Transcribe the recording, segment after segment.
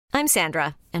I'm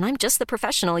Sandra, and I'm just the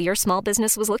professional your small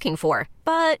business was looking for.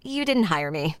 But you didn't hire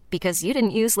me because you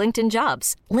didn't use LinkedIn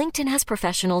Jobs. LinkedIn has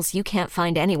professionals you can't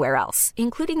find anywhere else,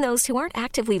 including those who aren't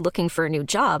actively looking for a new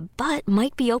job, but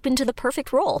might be open to the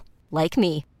perfect role, like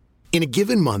me. In a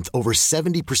given month, over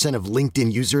 70% of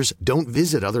LinkedIn users don't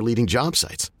visit other leading job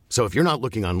sites. So if you're not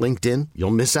looking on LinkedIn,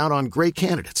 you'll miss out on great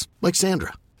candidates like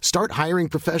Sandra. Start hiring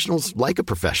professionals like a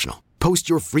professional. Post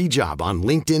your free job on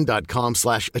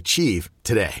linkedin.com/achieve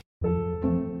today.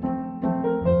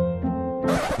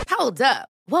 Hold up.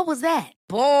 What was that?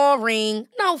 Boring.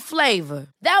 No flavor.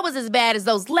 That was as bad as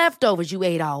those leftovers you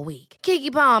ate all week.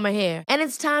 Keke Palmer here. And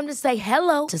it's time to say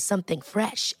hello to something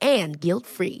fresh and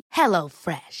guilt-free. Hello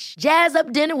Fresh. Jazz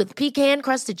up dinner with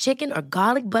pecan-crusted chicken or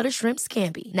garlic butter shrimp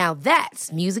scampi. Now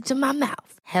that's music to my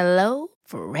mouth. Hello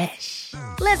Fresh.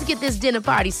 Let's get this dinner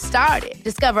party started.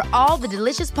 Discover all the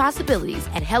delicious possibilities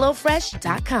at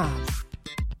HelloFresh.com.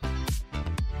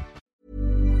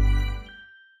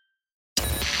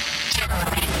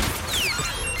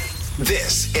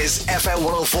 This is FM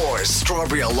 104's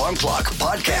Strawberry Alarm Clock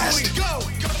Podcast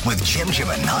with Jim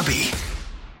and Nobby.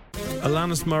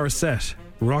 Alanis Morissette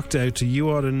rocked out to You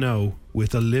Oughta Know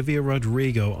with Olivia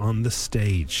Rodrigo on the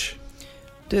stage.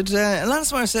 Did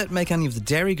Alanis Morissette make any of the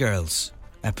Dairy Girls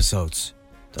episodes?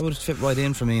 That would fit right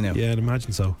in for me now. Yeah, I'd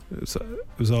imagine so. It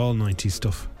was all 90s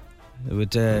stuff. It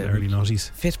would early 90s.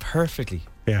 fit perfectly.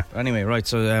 Yeah. Anyway, right,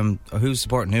 so who's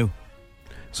supporting who?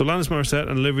 So Alanis Morissette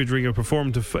and Olivia Rodrigo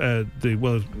performed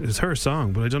it's her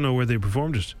song, but I don't know where they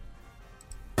performed it.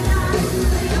 Yeah.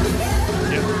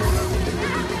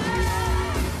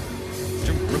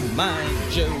 To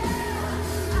remind you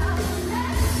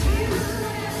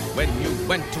when you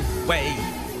went away.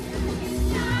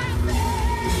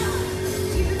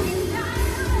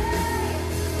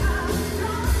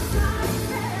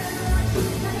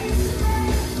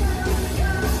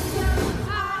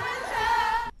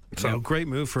 So great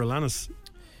move for Alanis.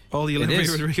 All the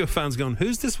Olivia Rodrigo fans going,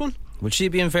 who's this one? Would she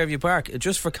be in Fairview Park?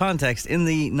 Just for context, in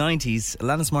the 90s,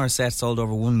 Alanis Morissette sold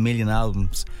over 1 million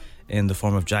albums in the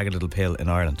form of Jagged Little Pill in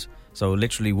Ireland. So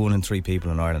literally 1 in 3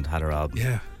 people in Ireland had her album.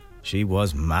 Yeah. She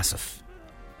was massive.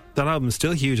 That album is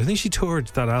still huge. I think she toured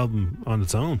that album on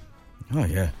its own. Oh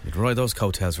yeah, you'd ride those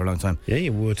coattails for a long time. Yeah,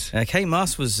 you would. Kate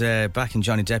Moss was back in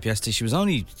Johnny Depp yesterday. She was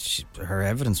her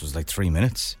evidence was like 3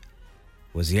 minutes.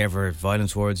 Was he ever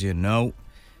violent towards you? No.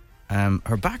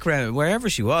 Her background, wherever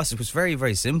she was, it was very,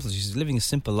 very simple. She's living a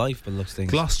simple life, but looks things.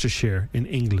 Gloucestershire in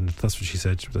England. That's what she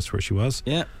said. That's where she was.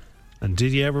 Yeah. And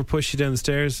did he ever push you down the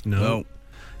stairs? No.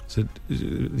 So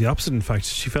the opposite, in fact.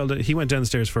 She fell. He went down the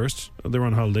stairs first. They were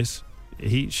on holidays.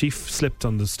 She slipped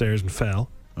on the stairs and fell.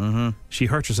 Mm-hmm. She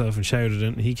hurt herself and shouted,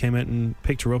 and he came out and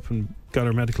picked her up and got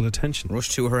her medical attention.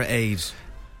 Rushed to her aid.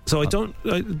 So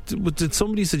did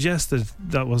somebody suggest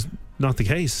that was not the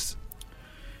case?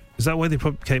 Is that why they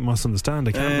put Kate Moss on the stand?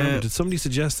 I can't remember. Did somebody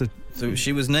suggest that? So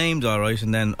she was named, all right,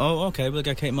 and then, okay, we'll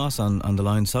get Kate Moss on the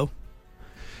line, so?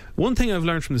 One thing I've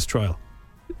learned from this trial,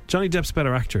 Johnny Depp's a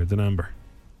better actor than Amber.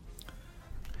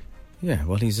 Yeah,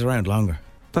 well, he's around longer.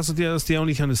 That's the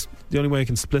only way I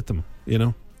can split them, you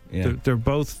know? Yeah. They've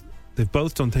both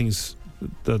done things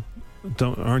that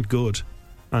aren't good,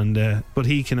 and but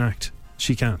he can act.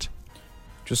 She can't.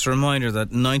 Just a reminder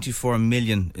that 94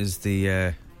 million is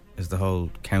the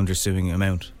whole counter-suing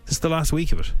amount. This is the last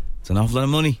week of it. It's an awful lot of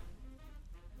money.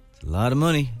 It's a lot of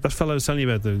money. That fellow I was telling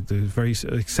you about, the very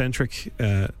eccentric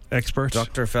expert,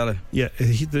 doctor fella. Yeah,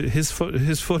 his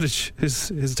footage,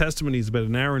 his testimony is about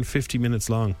 1 hour and 50 minutes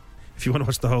long. If you want to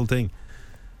watch the whole thing.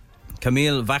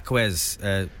 Camille Vaquez,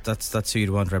 that's who you'd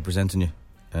want representing you.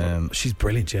 She's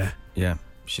brilliant. Yeah.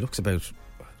 She looks about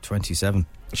 27.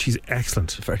 She's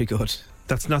excellent. Very good.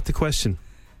 That's not the question.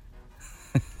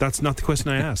 That's not the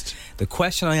question I asked. The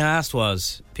question I asked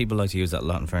was, people like to use that a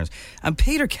lot in fairness, and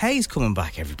Peter Kay's coming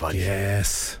back, everybody.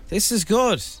 Yes. This is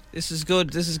good. This is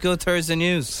good Thursday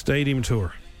news. Stadium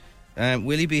tour.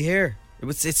 Will he be here?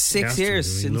 It's 6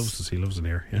 years since he loves it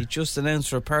here. Yeah. He just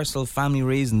announced for personal family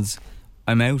reasons,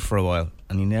 I'm out for a while,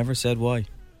 and he never said why,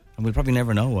 and we'll probably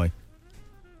never know why.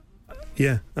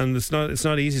 Yeah, and it's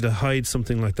not easy to hide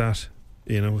something like that,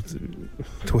 you know,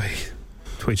 the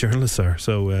way journalists are.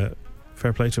 So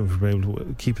fair play to him for being able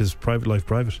to keep his private life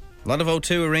private. A lot of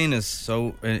O2 arenas.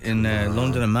 So in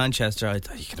London and Manchester,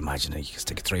 you can imagine you can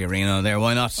stick a 3 arena on there.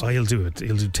 Why not? Oh, he'll do it.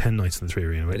 He'll do 10 nights in the 3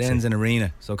 arena. It ends in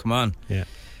arena. So come on. Yeah.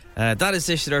 That is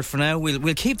Dish the Dirt for now.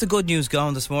 We'll keep the good news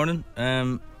going this morning.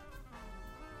 And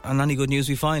any good news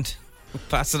we find, we'll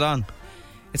pass it on.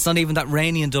 It's not even that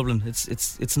rainy in Dublin.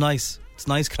 It's nice. It's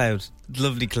nice cloud.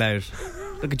 Lovely cloud.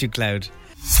 Look at you, cloud.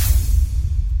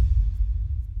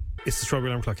 It's the Strawberry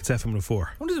Alarm Clock. It's FM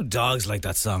 104. I wonder if dogs like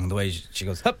that song, the way she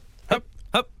goes, hup, hup,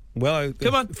 hup. Well,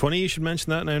 Come on. Funny you should mention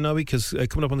that now, Nobby, because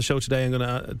coming up on the show today, I'm going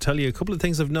to tell you a couple of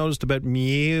things I've noticed about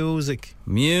music.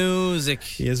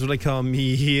 Music. Yes, what I call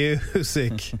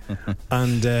music.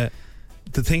 And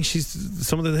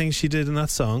some of the things she did in that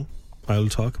song, I'll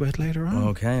talk about later on.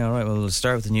 Okay, all right. Well, we'll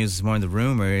start with the news this morning. The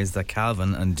rumour is that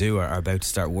Calvin and Dua are about to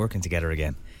start working together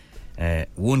again.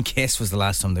 One Kiss was the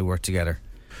last time they worked together.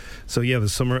 So yeah, the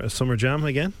summer jam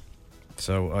again.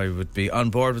 So I would be on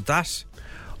board with that.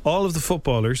 All of the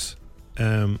footballers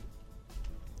are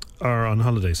on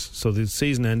holidays. So the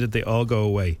season ended, they all go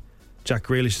away. Jack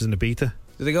Grealish is in Ibiza.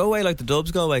 Do they go away like the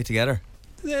Dubs go away together?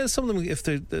 Yeah, some of them, if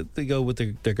they go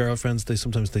with their girlfriends,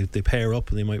 they pair up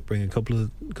and they might bring a couple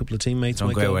of teammates.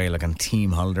 Don't go away like on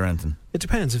team holiday or anything. It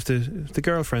depends if the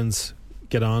girlfriends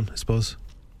get on, I suppose.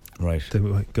 Right. They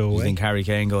might go away. You think Harry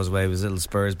Kane goes away with his little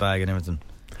Spurs bag and everything?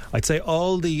 I'd say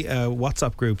all the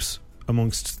WhatsApp groups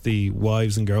amongst the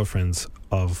wives and girlfriends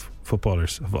of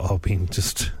footballers have all been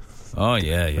just... Oh,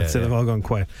 yeah. They've all gone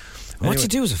quiet. What do you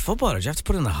do as a footballer? Do you have to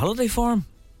put in a holiday form?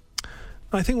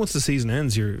 I think once the season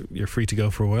ends, you're free to go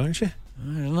for a while, aren't you? I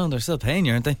don't know. They're still paying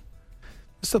you, aren't they?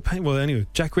 They're still paying. Well, anyway,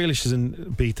 Jack Grealish is in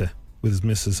Ibiza with his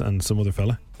missus and some other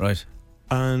fella. Right.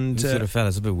 And this other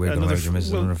fella's a bit weird going out your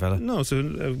missus and another fella. No, so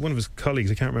one of his colleagues,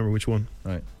 I can't remember which one.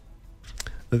 Right.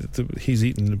 He's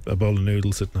eating a bowl of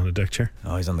noodles sitting on a deck chair.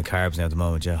 Oh, he's on the carbs now at the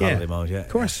moment, holiday mode, Of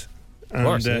course. Of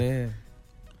course, yeah.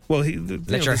 Well,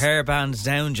 let your hair bands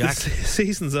down, Jack. The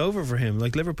season's over for him.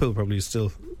 Like Liverpool probably is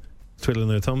still twiddling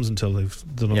their thumbs until they've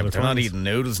done all their but they're finals. not eating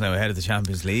noodles now ahead of the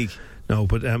Champions League. No,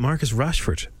 but Marcus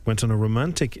Rashford went on a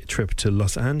romantic trip to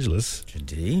Los Angeles. Did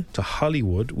he? To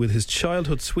Hollywood with his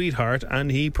childhood sweetheart,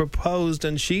 and he proposed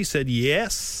and she said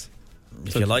yes.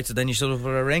 If you liked it, then you should have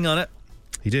put a ring on it.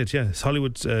 He did, yeah. His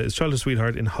childhood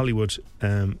sweetheart in Hollywood.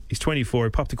 He's 24. He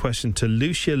popped the question to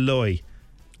Lucia Loy.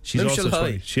 She's Lucia also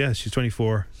Loy. She's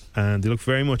 24, and they look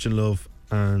very much in love.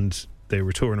 And they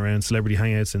were touring around celebrity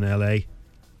hangouts in LA.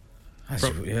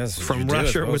 From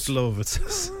Rasher with Love, it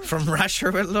says. From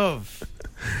Rasher with Love.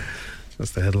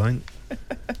 That's the headline.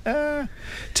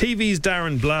 TV's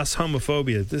Darren blasts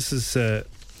homophobia. This is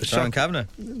Darren Kavanagh.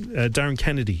 Darren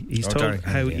Kennedy. He's told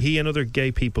how he and other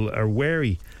gay people are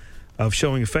wary of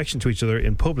showing affection to each other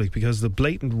in public because of the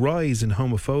blatant rise in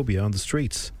homophobia on the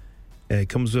streets. It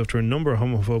comes after a number of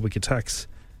homophobic attacks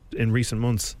in recent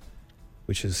months,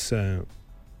 which is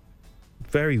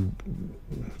very,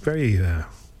 very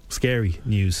scary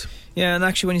news. Yeah, and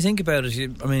actually when you think about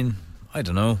it, I mean, I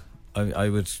don't know, I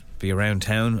would be around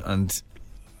town and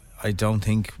I don't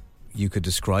think you could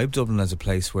describe Dublin as a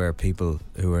place where people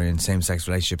who are in same-sex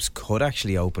relationships could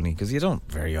actually openly, because you don't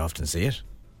very often see it.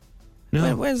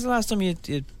 No. When's the last time you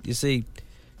see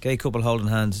gay couple holding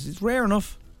hands? It's rare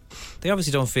enough. They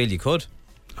obviously don't feel you could.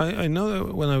 I know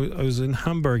that when I was in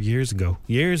Hamburg years ago,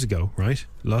 right?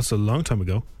 Lost a long time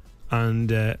ago.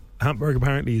 And Hamburg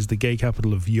apparently is the gay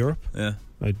capital of Europe. Yeah.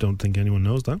 I don't think anyone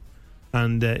knows that.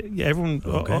 And everyone,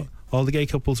 all the gay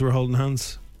couples were holding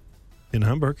hands in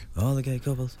Hamburg. All the gay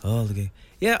couples, all the gay.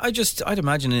 Yeah, I'd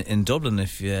imagine in Dublin,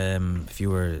 if you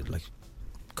were like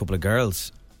a couple of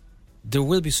girls, there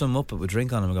will be some up with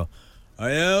drink on them and go,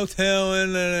 "Are you out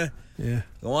here? Yeah.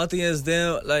 What thing is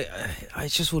there?" Like, it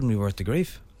just wouldn't be worth the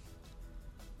grief.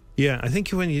 Yeah, I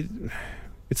think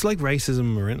it's like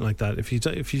racism or anything like that. If you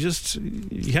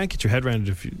can't get your head around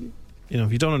it, if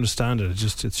you don't understand it,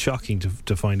 it's shocking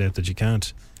to find out that you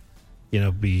can't,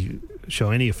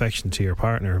 show any affection to your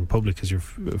partner in public because you're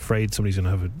afraid somebody's going to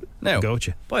have a go at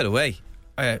you. By the way,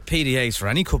 PDAs for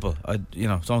any couple,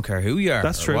 don't care who you are.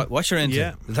 That's true. What you're into,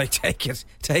 yeah. Like take it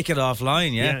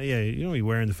offline. Yeah, you don't be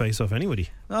wearing the face off anybody.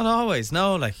 Not always.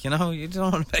 No, you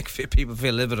don't want to make people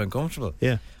feel a little bit uncomfortable.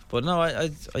 Yeah, but no,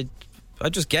 I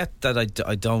just get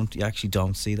that you actually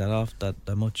don't see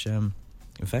that much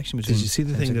affection between. Did you see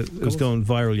the thing that was going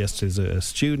viral yesterday? There's a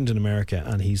student in America,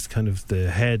 and he's kind of the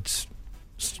head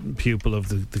pupil of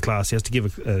the class. He has to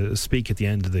give a speak at the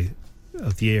end of the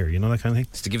year, that kind of thing.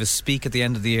 It's to give a speak at the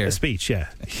end of the year. A speech, yeah.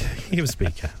 Give a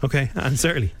speak, yeah. Okay, and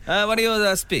certainly. What do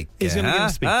you speak? He's going to give a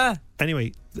speech.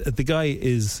 Anyway, the guy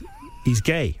he's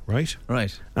gay, right?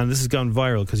 Right. And this has gone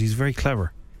viral because he's very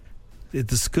clever.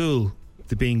 The school,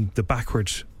 being the backward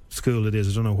school it is,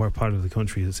 I don't know what part of the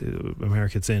country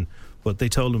America it's in, but they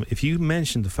told him, if you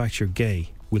mention the fact you're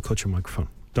gay, we'll cut your microphone.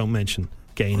 Don't mention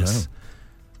gayness. Wow.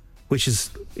 Which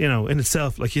is, in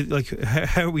itself,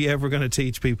 how are we ever going to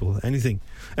teach people anything?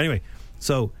 Anyway,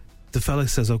 so the fella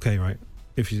says, okay, right,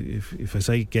 if I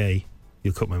say gay,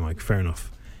 you'll cut my mic. Fair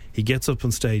enough. He gets up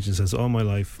on stage and says, all my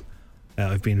life,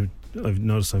 I've been I've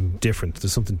noticed I'm different.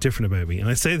 There's something different about me. And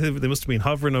I say that they must have been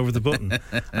hovering over the button.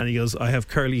 And he goes, I have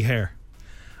curly hair.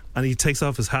 And he takes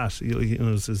off his hat,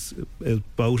 his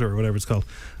boat or whatever it's called.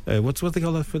 What they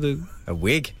call that for the... A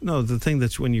wig? No, the thing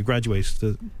that when you graduate,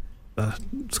 the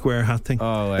square hat thing.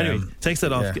 Oh, anyway, takes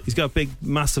that off. Yeah. He's got big,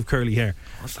 massive curly hair.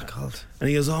 What's that called? And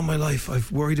he goes, all my life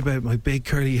I've worried about my big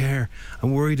curly hair.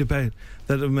 I'm worried about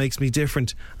that it makes me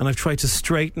different. And I've tried to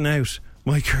straighten out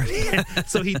my curly hair.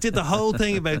 So he did the whole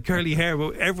thing about curly hair,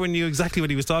 but everyone knew exactly what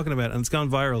he was talking about, and it's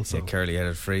gone viral. So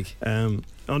curly-headed freak.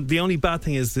 The only bad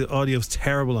thing is the audio's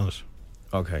terrible on it.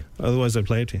 Okay. Otherwise I'd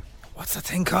play it to you. What's that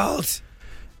thing called?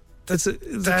 It's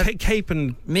a cape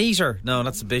and... Meter? No,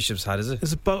 that's the bishop's hat, is it?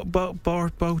 Is it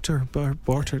barter?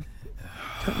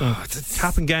 No,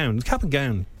 cap and gown. Cap and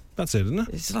gown. That's it, isn't it?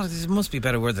 It's not. It must be a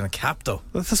better word than a cap, though.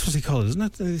 That's what they call it, isn't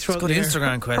it? Let's go to the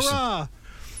Instagram question. Hurrah!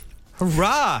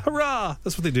 Hurrah! Hurrah!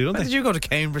 That's what they do, don't Why they? did you go to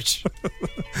Cambridge?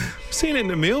 I've seen it in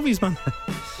the movies, man.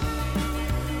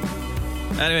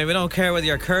 Anyway, we don't care whether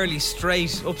you're curly,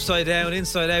 straight, upside down,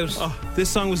 inside out. Oh, this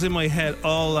song was in my head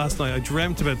all last night. I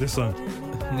dreamt about this song.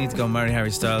 You need to go marry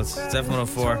Harry Styles. It's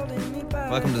F104.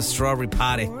 Welcome to the Strawberry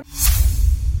Party.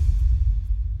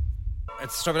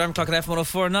 It's Strawberry Alarm Clock at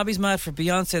F104. Nobby's mad for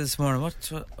Beyonce this morning.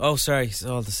 What? Oh, sorry. It's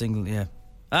all the single, yeah.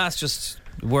 It's just...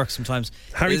 It works sometimes.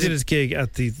 Harry did his gig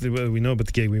at well, we know about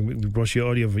the gig. We brought you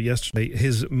audio of it yesterday.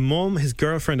 His mum, his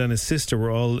girlfriend, and his sister were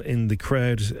all in the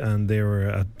crowd, and they were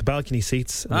at the balcony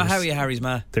seats. How are you, Harry's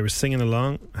ma? They were singing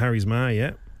along. Harry's ma,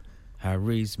 yeah.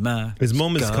 Harry's ma. His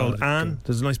mum is called Anne.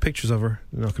 There's nice pictures of her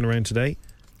knocking around today.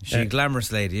 She's a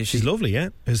glamorous lady, is she? She's lovely, yeah.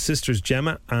 His sister's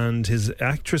Gemma, and his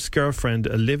actress girlfriend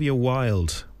Olivia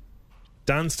Wilde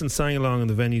danced and sang along on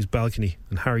the venue's balcony,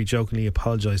 and Harry jokingly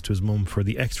apologised to his mum for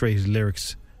the X-rated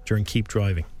lyrics during Keep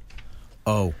Driving.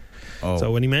 Oh.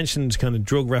 So when he mentioned kind of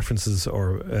drug references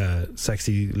or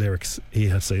sexy lyrics, he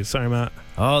had to say, sorry, Matt.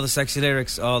 All the sexy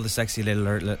lyrics, all the sexy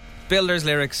little builders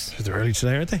lyrics. They're early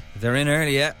today, aren't they? They're in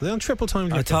early, yeah. They're on triple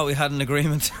time. I thought we had an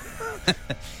agreement.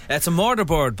 It's a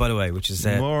mortarboard, by the way, which is...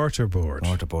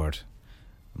 mortarboard.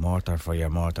 Mortar for your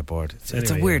mortarboard. It's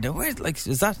Anyway, a weird, like,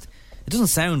 is that... It doesn't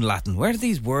sound Latin. Where do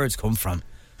these words come from?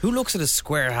 Who looks at a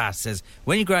square hat, says,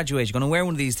 when you graduate, you're going to wear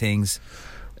one of these things.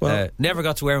 Well, never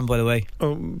got to wear them, by the way.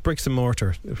 Oh, bricks and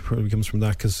mortar. It probably comes from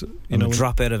that, because you know,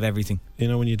 drop out of everything. You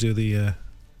know when you do the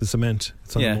cement,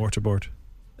 it's on a mortarboard.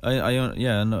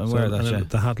 I'm aware of that. Yeah.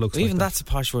 The hat looks. Even like that's a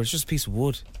posh word. It's just a piece of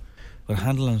wood with a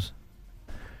handle on it,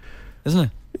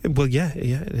 isn't it? Well, yeah,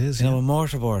 it is. You know, a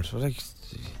mortarboard. Like,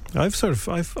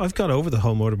 I've got over the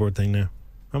whole mortarboard thing now.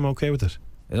 I'm okay with it.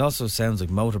 It also sounds like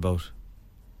motorboat,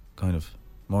 kind of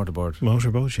mortarboard.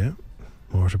 Motorboat, yeah,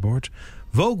 mortarboard.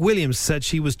 Vogue Williams said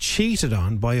she was cheated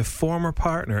on by a former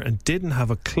partner and didn't have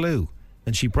a clue,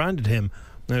 and she branded him.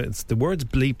 Now, it's the word's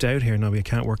bleeped out here, Nobby. I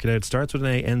can't work it out. It starts with an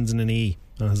A, ends in an E,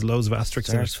 and has loads of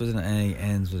asterisks in it. Starts with an A,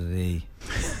 ends with an E.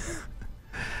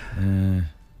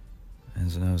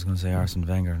 I was going to say Arsene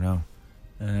Wenger. No.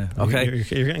 Okay.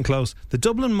 You're getting close. The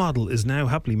Dublin model is now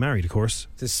happily married, of course.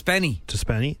 To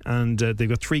Spenny. And they've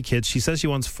got 3 kids. She says she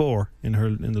wants 4 in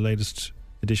the latest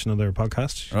edition of their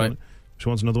podcast. Right. She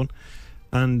wants another one.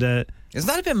 And isn't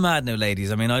that a bit mad now,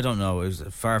 ladies? I mean, I don't know. It was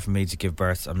far from me to give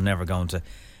birth. I'm never going to.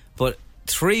 But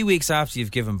 3 weeks after you've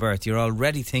given birth, you're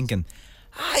already thinking,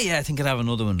 I think I'd have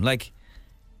another one. Like,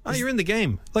 you're in the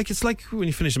game. Like, it's like when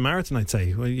you finish a marathon, I'd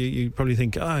say. Well, you probably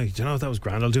think, do you know, that was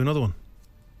grand, I'll do another one.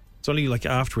 It's only like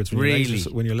afterwards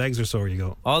when your legs are sore, you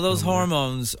go, all those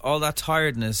hormones, all that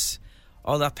tiredness,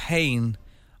 all that pain,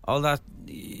 all that,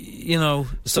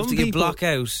 stuff that you block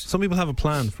out. Some people have a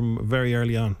plan from very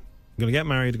early on. I'm going to get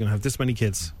married, I'm going to have this many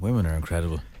kids. Women are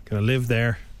incredible. Going to live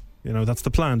there. That's the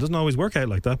plan. Doesn't always work out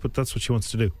like that, but that's what she wants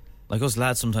to do. Like us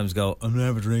lads sometimes go, I'm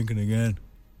never drinking again.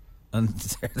 And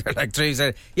they're like 3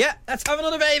 said, yeah, let's have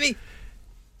another baby.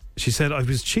 She said, I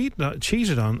was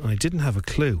cheated on and I didn't have a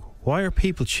clue. Why are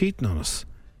people cheating on us?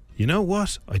 You know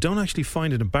what? I don't actually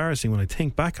find it embarrassing when I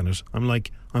think back on it.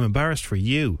 I'm embarrassed for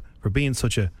you for being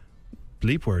such a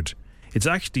bleep word. It's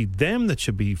actually them that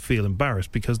should feel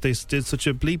embarrassed because they did such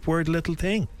a bleep word little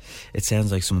thing. It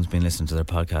sounds like someone's been listening to their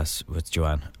podcast with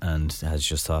Joanne and has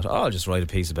just thought, I'll just write a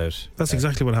piece about... That's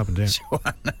exactly what happened there.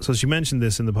 So she mentioned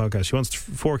this in the podcast. She wants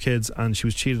 4 kids and she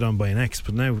was cheated on by an ex,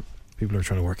 but now people are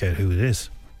trying to work out who it is.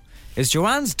 Is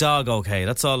Joanne's dog okay?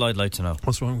 That's all I'd like to know.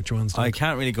 What's wrong with Joanne's dog? I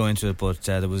can't really go into it, but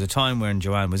there was a time when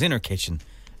Joanne was in her kitchen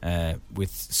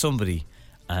with somebody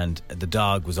and the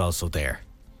dog was also there.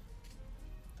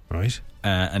 Right.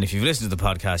 And if you've listened to the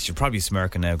podcast, you're probably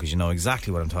smirking now because you know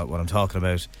exactly what I'm talking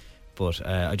about. But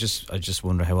I just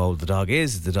wonder how old the dog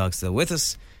is. Is the dog still with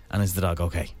us? And is the dog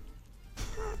okay?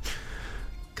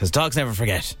 Because dogs never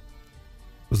forget.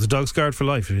 Was the dog scarred for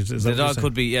life? Is that The what you're dog saying?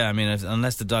 could be, yeah, I mean,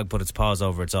 unless the dog put its paws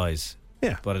over its eyes.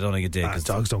 Yeah. But I don't think it did. 'cause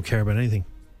Dogs don't care about anything.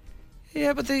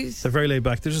 yeah, but they... They're very laid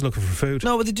back. They're just looking for food.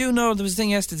 No, but they do know. There was a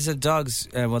thing yesterday that said dogs,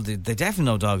 they definitely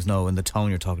know dogs know in the tone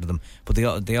you're talking to them. But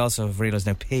they also have realised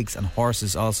now pigs and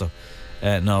horses also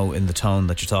know in the tone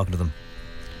that you're talking to them.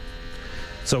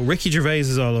 So Ricky Gervais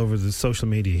is all over the social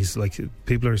media. He's like,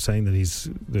 people are saying that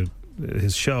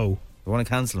his show... They want to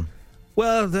cancel him.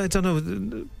 Well, I don't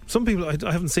know. Some people,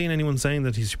 I haven't seen anyone saying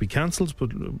that he should be cancelled, but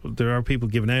there are people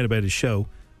giving out about his show.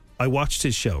 I watched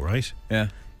his show, right? Yeah.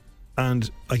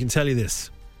 And I can tell you this.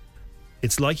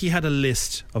 It's like he had a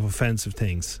list of offensive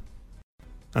things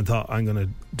and thought, I'm going to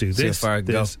do See how this. far I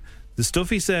can this. The stuff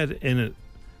he said in it,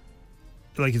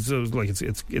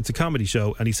 it's a comedy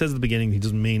show, and he says at the beginning he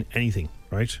doesn't mean anything,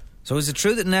 right? So is it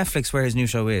true that Netflix, where his new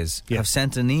show is, Yeah. have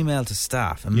sent an email to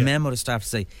staff, a Yeah. memo to staff to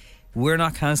say, we're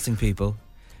not cancelling people.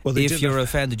 Well, they If did you're that-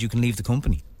 offended, you can leave the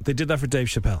company. They did that for Dave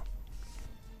Chappelle.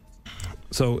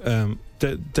 So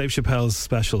Dave Chappelle's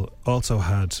special also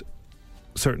had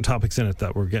certain topics in it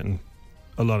that were getting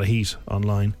a lot of heat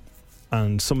online,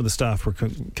 and some of the staff were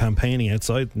campaigning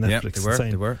outside Netflix, they were.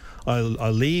 saying, They were.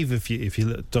 I'll leave if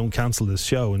you don't cancel this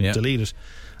show and Yeah. delete it."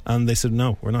 And they said,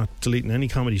 "No, we're not deleting any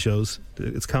comedy shows.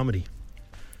 It's comedy."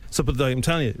 So, but I'm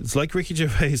telling you, it's like Ricky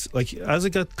Gervais. Like, as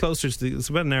it got closer to it's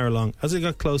about an hour long. As it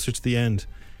got closer to the end,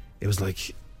 it was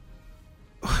like,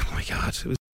 oh my God, it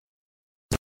was.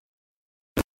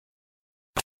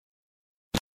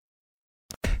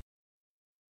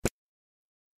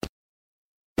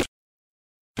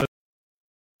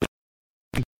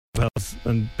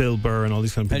 And Bill Burr and all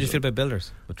these kind of How people. do you feel about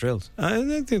builders with drills?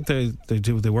 I think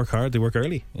they work hard. They work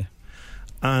early. Yeah.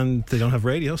 And they don't have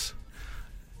radios.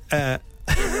 They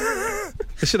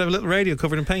should have a little radio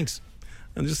covered in paint,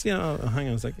 and just hang on.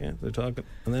 It's like, yeah, they're talking,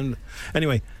 and then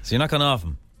anyway, So you're not going off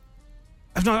him?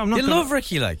 I'm not. You gonna- love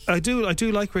Ricky, like. I do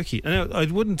like Ricky, and I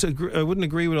wouldn't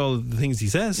agree with all of the things he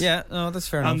says. Yeah, no, that's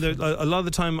fair And enough. a lot of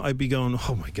the time I'd be going,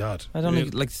 oh my God. I don't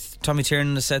think, like Tommy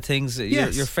Tiernan has said things.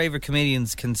 Yes. Your favourite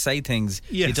comedians can say things.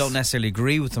 Yes. You don't necessarily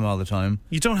agree with them all the time.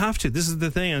 You don't have to. This is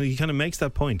the thing, and he kind of makes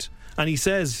that point, and he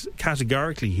says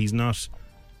categorically he's not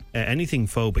anything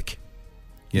phobic.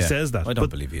 He Yeah. says that. I don't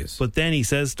believe he is. But then he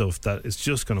says stuff that is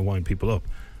just going to wind people up,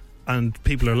 and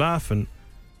people are laughing.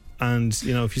 And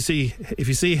if you see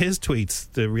his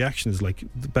tweets, the reaction is like,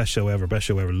 the best show ever,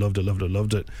 loved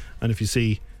it. And if you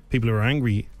see people who are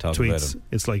angry Talk about tweets, him.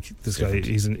 it's like, this Different.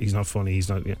 guy, he's not funny, he's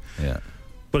not. Yeah.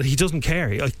 But he doesn't care.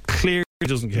 He clearly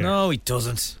doesn't care. No, he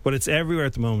doesn't. But it's everywhere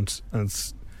at the moment, and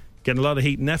it's getting a lot of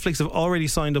heat. Netflix have already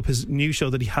signed up his new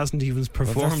show that he hasn't even Well,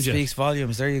 performed that yet. speaks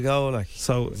volumes. There you go. Like,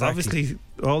 So Exactly. obviously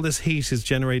all this heat is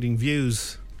generating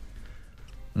views,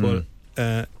 but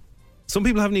some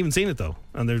people haven't even seen it though,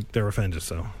 and they're offended.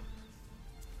 So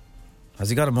has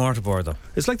he got a mortarboard though?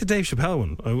 it's like the Dave Chappelle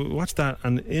one. I watched that,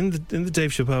 and in the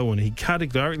Dave Chappelle one, he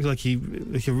categorically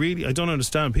he really, I don't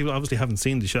understand. People obviously haven't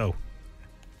seen the show,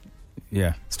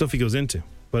 Yeah. stuff he goes into.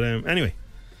 But anyway,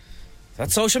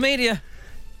 That's social media.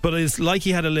 but it's like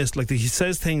he had a list. Like, he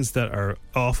says things that are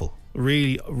awful,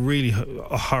 really, really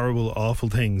horrible, awful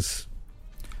things,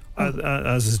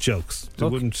 as his jokes. They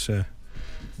Look. wouldn't.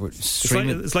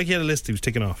 It's like he had a list he was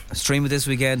ticking off. Stream it this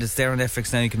weekend. It's there on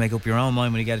Netflix now. You can make up your own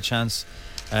mind when you get a chance.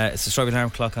 It's the Strawberry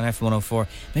Alarm Clock on F104.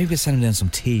 Maybe we could send them down some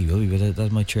tea, will we?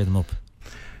 That might cheer them up.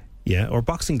 Yeah, or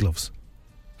boxing gloves,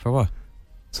 For what?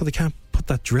 so they can't put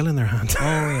that drill in their hand. Oh,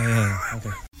 yeah.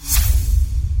 Okay.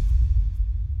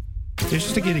 There's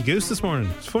just a giddy goose this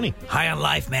morning. It's funny. High on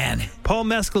life, man. Paul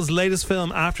Mescal's latest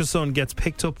film, After Sun, gets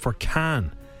picked up for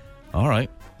Cannes. All right.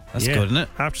 That's Yeah. good, isn't it?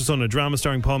 After Sun, a drama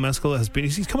starring Paul Mescal,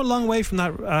 he's come a long way from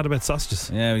that ad about sausages.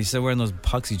 Yeah, he's still wearing those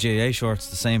poxy GA shorts,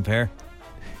 the same pair.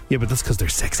 Yeah, but that's because they're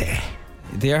sexy.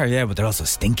 They are, yeah, but they're also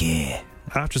stinky.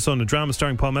 After Sun, a drama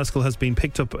starring Paul Mescal, has been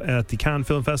picked up at the Cannes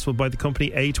Film Festival by the company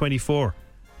A24.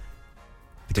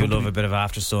 I do love a bit of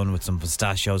After Sun with some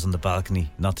pistachios on the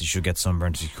balcony. Not that you should get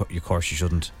sunburned, of course you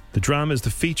shouldn't. The drama is the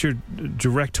featured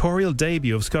directorial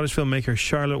debut of Scottish filmmaker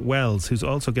Charlotte Wells, who's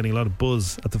also getting a lot of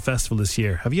buzz at the festival this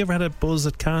year. Have you ever had a buzz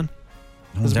at Cannes?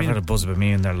 No one's ever had a buzz about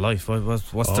me in their life. What's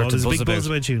there to there's a buzz big about? buzz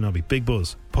about you, Nobby. Big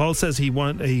buzz. Paul says he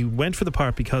went for the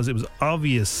part because it was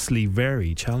obviously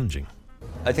very challenging.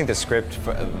 I think the script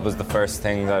was the first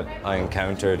thing that I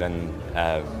encountered, and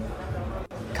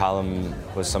Callum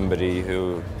was somebody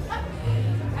who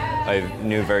I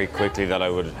knew very quickly that I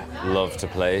would love to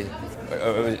play.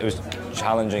 It was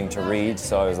challenging to read,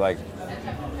 so I was like,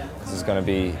 this is going to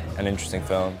be an interesting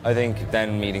film. I think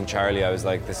then meeting Charlie, I was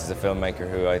like, this is a filmmaker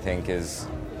who I think is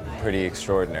pretty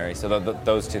extraordinary. So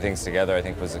those two things together, I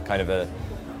think, was a kind of a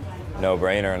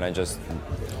no-brainer, and I just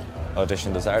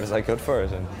auditioned as hard as I could for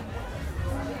it, and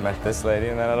met this lady,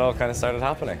 and then it all kind of started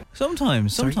happening.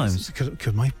 Sometimes. Sorry,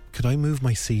 could I move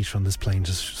my seat on this plane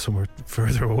just somewhere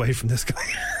further away from this guy?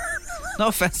 No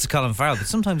offence to Colin Farrell, but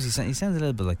sometimes he sounds a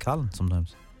little bit like Colin.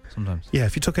 Sometimes. Yeah,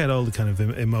 if you took out all the kind of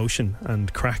emotion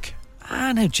and crack.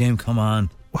 Now Jim, come on.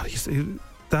 What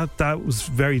that was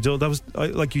very dull. That was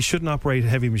like, you shouldn't operate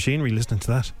heavy machinery listening to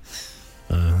that.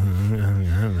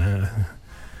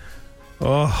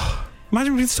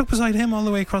 Imagine being stuck beside him all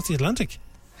the way across the Atlantic.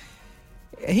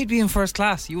 He'd be in first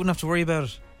class. You wouldn't have to worry about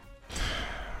it.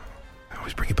 I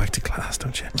always bring it back to class,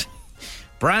 don't you?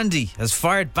 Brandy has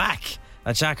fired back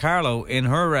at Jack Harlow in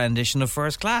her rendition of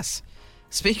First Class.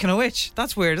 Speaking of which,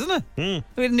 that's weird, isn't it?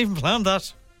 We didn't even plan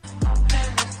that.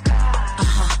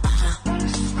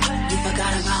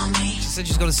 She said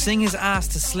she's going to sing his ass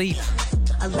to sleep.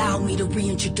 Allow me to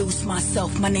reintroduce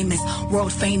myself. My name is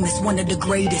world famous, one of the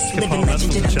greatest. Come Living on,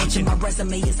 legend, that's did I what mention the my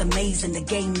resume is amazing. The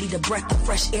game need a breath of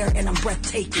fresh air and I'm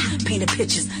breathtaking. Painted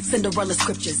pictures, Cinderella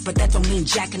scriptures, but that don't mean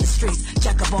Jack in the streets.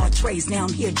 Jack of all trades, now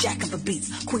I'm here, Jack of the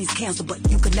beats. Queen's cancel, but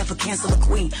you could never cancel a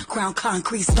queen. Crown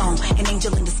concrete stone, an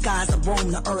angel in disguise. I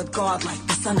roam the earth, God like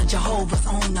the son of Jehovah's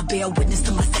own. I bear witness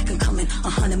to my second coming.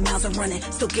 100 miles I'm running,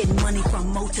 still getting money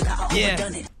from Mo to the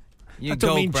overdone it. That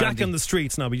don't mean Brandy. Jack on the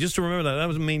streets, Nobby. Just to remember that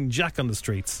doesn't mean Jack on the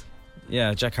streets.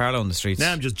 Yeah, Jack Harlow on the streets.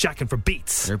 Now I'm just jacking for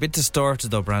beats. You're a bit distorted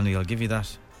though, Brandy, I'll give you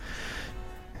that.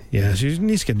 Yeah, she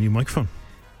needs to get a new microphone.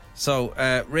 So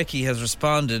Ricky has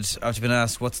responded after being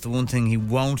asked what's the one thing he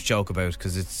won't joke about,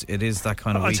 because it is that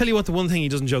kind of I'll week. tell you what, the one thing he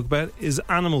doesn't joke about is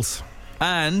animals.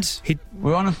 And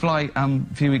we were on a flight a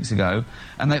few weeks ago,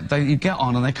 and you get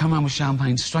on and they come around with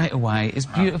champagne straight away. It's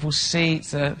beautiful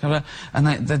seats, and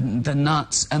they're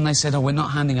nuts. And they said, "Oh, we're not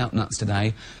handing out nuts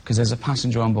today because there's a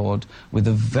passenger on board with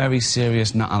a very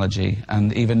serious nut allergy,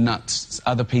 and even nuts,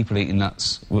 other people eating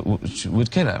nuts would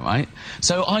kill her, right?"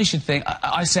 So I should think.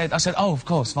 I said, "Oh, of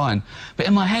course, fine." But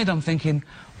in my head, I'm thinking,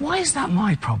 why is that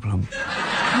my problem?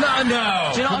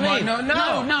 No. Do you know what I mean?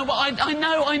 No. But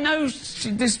I know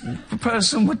this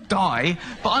person would die.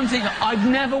 But I'm thinking, I've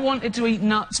never wanted to eat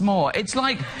nuts more. It's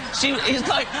like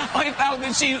I felt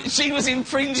that she was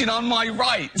infringing on my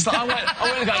rights. Like I went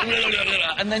to go,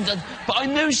 and then, but I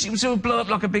knew she would blow up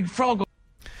like a big frog.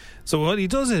 So what he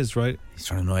does is, right, he's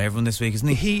trying to annoy everyone this week, isn't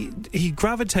he? He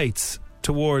gravitates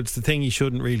towards the thing he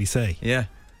shouldn't really say. Yeah.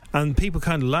 And people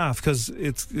kind of laugh because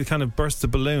it kind of bursts the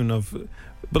balloon of,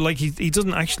 but like he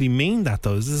doesn't actually mean that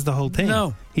though. This is the whole thing.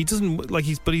 No, he doesn't. Like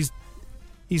he's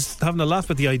having a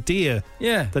laugh at the idea.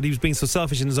 Yeah. That he was being so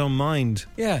selfish in his own mind.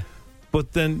 Yeah.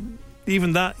 But then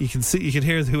even that you could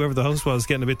hear whoever the host was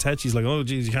getting a bit touchy. He's like, "Oh,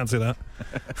 geez, you can't say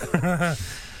that."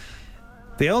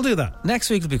 They all do that. Next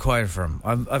week will be quieter for him.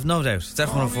 I've no doubt. It's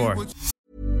F104.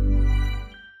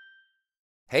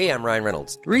 Hey, I'm Ryan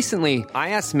Reynolds. Recently,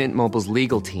 I asked Mint Mobile's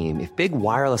legal team if big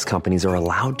wireless companies are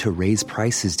allowed to raise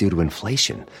prices due to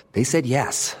inflation. They said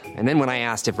yes. And then when I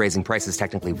asked if raising prices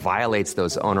technically violates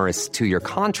those onerous 2-year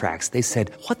contracts, they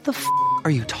said, "What the f*** are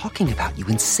you talking about, you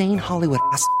insane Hollywood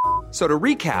ass?" So to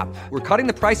recap, we're cutting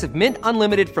the price of Mint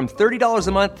Unlimited from $30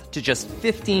 a month to just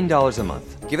 $15 a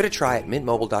month. Give it a try at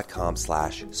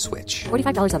mintmobile.com/switch.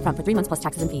 $45 up front for 3 months plus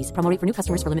taxes and fees. Promo rate for new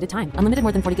customers for limited time. Unlimited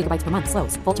more than 40 gigabytes per month.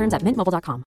 Slows full terms at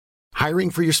mintmobile.com. Hiring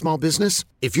for your small business?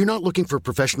 If you're not looking for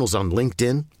professionals on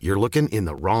LinkedIn, you're looking in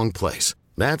the wrong place.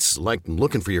 That's like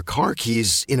looking for your car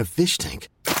keys in a fish tank.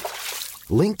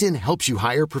 LinkedIn helps you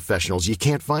hire professionals you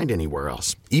can't find anywhere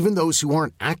else, even those who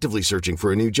aren't actively searching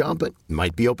for a new job but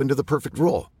might be open to the perfect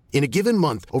role. In a given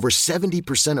month, over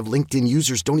 70% of LinkedIn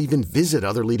users don't even visit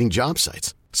other leading job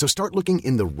sites. So start looking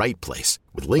in the right place.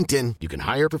 With LinkedIn, you can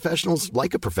hire professionals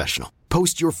like a professional.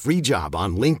 Post your free job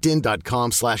on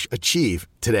linkedin.com/achieve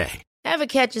today. Ever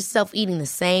catch yourself eating the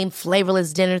same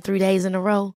flavorless dinner 3 days in a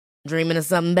row? Dreaming of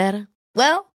something better?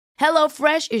 Well,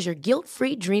 HelloFresh is your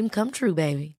guilt-free dream come true,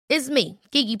 baby. It's me,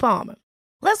 Keke Palmer.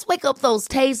 Let's wake up those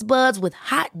taste buds with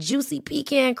hot, juicy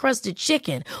pecan-crusted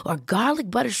chicken or garlic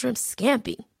butter shrimp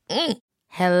scampi.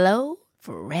 Hello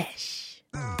Fresh.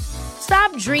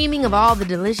 Stop dreaming of all the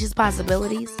delicious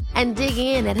possibilities and dig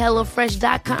in at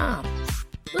HelloFresh.com.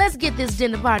 Let's get this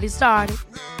dinner party started.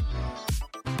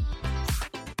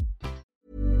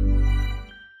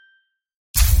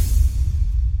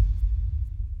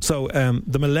 So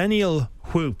the millennial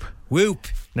whoop.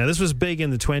 Now this was big in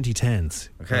the 2010s.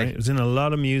 Okay. Right? It was in a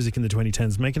lot of music in the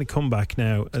 2010s, making a comeback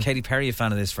now. Katy Perry a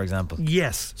fan of this, for example?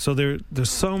 Yes. So there's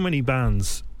so many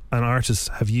bands and artists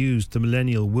have used the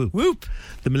millennial whoop. Whoop.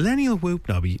 The millennial whoop,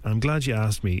 Nobby, I'm glad you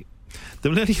asked me, The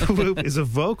millennial whoop is a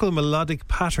vocal melodic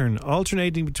pattern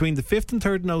alternating between the 5th and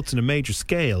 3rd notes in a major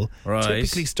scale,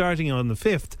 typically starting on the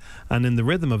 5th and in the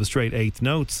rhythm of a straight 8th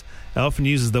notes. It often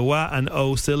uses the wa and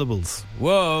o syllables.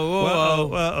 Whoa.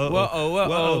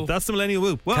 That's the millennial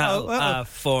whoop. Whoa.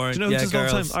 California, Do you know who does it all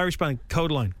the girls. time? Irish band,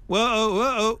 Codaline.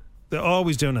 Whoa. They're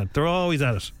always doing that. They're always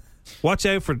at it. Watch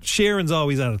out for Sheeran's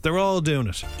always at it. They're all doing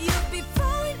it.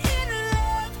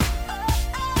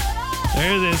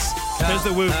 There it is. There's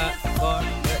the whoop.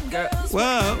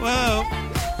 Whoa.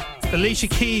 Alicia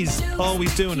Keys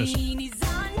always doing it.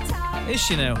 Is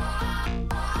she now?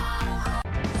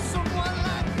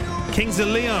 Kings of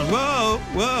Leon. Whoa.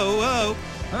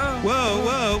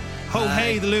 Ho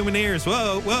hey, the Lumineers.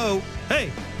 Whoa. Hey.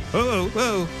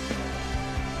 Whoa.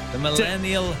 The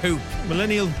millennial hoop.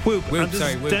 Millennial whoop. Whoop, And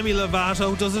sorry, whoop. Demi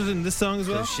Lovato does it in this song as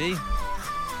well. Does she?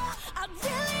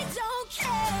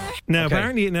 Now, Okay.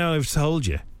 apparently now I've told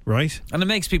you, right? And it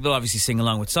makes people obviously sing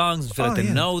along with songs and feel like they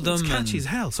know them. It's catchy and as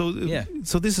hell. So Yeah.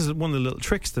 this is one of the little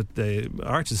tricks that the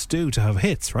artists do to have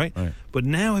hits, right? But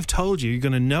now I've told you, you're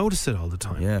going to notice it all the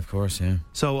time. Yeah, of course, yeah.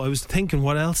 So I was thinking,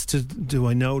 what else do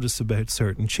I notice about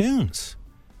certain tunes?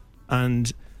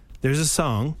 And there's a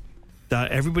song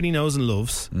that everybody knows and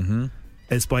loves. Mm-hmm.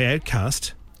 It's by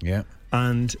Outkast. Yeah.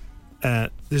 And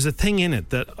there's a thing in it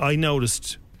that I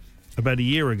noticed about a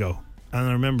year ago. And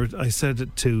I remember I said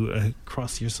it to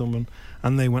Crossy or someone,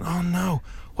 and they went, "Oh no,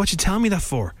 what'd you tell me that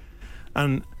for?"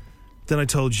 And then I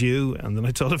told you, and then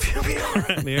I told a few people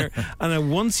around here. And then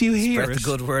once you hear Spread the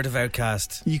good word of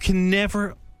Outkast. you can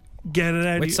never get it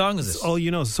out. Which song is this? All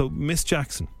you know. So Miss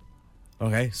Jackson.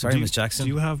 Okay, sorry, Miss Jackson.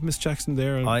 Do you have Miss Jackson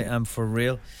there? I am for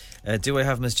real. Do I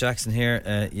have Miss Jackson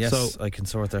here? Yes, So- I can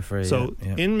sort that for you. So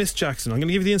yeah. in Miss Jackson, I'm going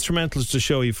to give you the instrumentals to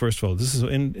show you first of all. This is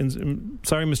in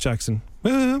Sorry Miss Jackson.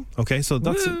 Woo. Okay, so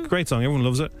that's a great song. Everyone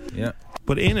loves it. Yeah.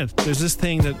 But in it, there's this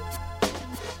thing that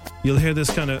you'll hear this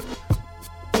kind of.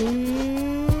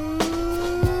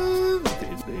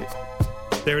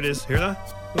 There it is. Hear that?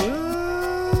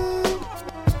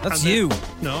 That's And then- you.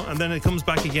 No, and then it comes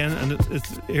back again, and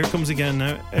here it comes again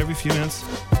now. Every few minutes.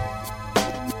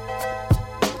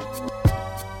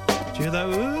 Do you hear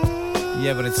that?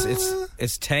 Yeah, but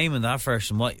it's tame in that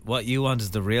version. What you want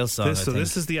is the real song. I think.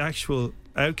 This is the actual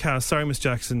Outkast. Sorry, Miss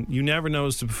Jackson. You never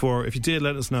noticed it before. If you did,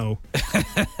 let us know.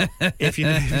 if you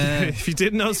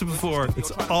didn't notice it before, it's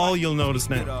all you'll notice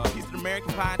now. Piece of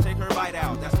American pie and take her bite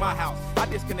out. That's my house. I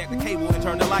disconnect the cable and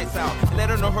turn the lights out. And let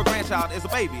her know her grandchild is a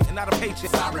baby and not a paycheck.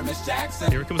 Sorry, Miss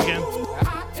Jackson. Here it comes again.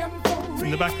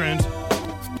 In the background.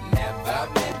 Never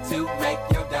meant to make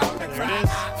your daughter cry.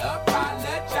 I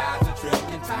apologize a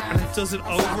trillion times. And it does it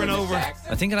over and over. I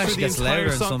think it through actually the gets entire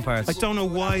louder in song. some parts. I don't know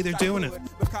why they're doing it.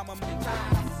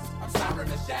 I'm sorry,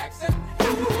 Miss Jackson.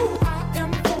 Ooh, I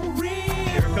am for real.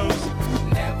 Here it goes.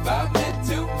 Never meant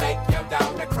to make your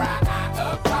daughter cry.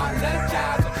 I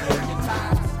apologize a trillion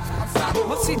times. I'm sorry.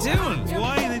 What's he doing?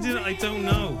 Why they did it, I don't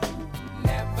know.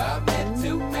 Never meant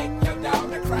to make your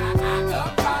daughter cry.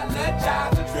 I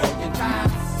apologize a trillion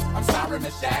times. I'm sorry,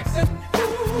 Miss Jackson.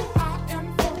 Ooh, I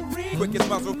am for real. Quickest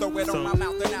muzzle, throw it on my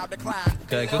mouth and I'll decline.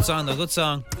 Okay, good song though. Good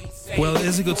song. Well, it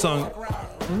is a good song.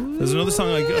 There's another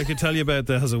song I could tell you about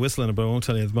that has a whistle in it, but I won't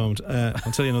tell you at the moment.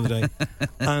 I'll tell you another day.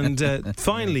 And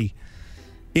finally,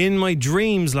 in my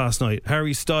dreams last night,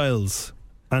 Harry Styles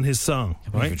and his song.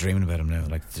 Right? Right? You're dreaming about him now.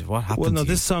 Like, what happened? Well, no, to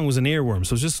this song was an earworm,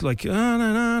 so it's just like. Is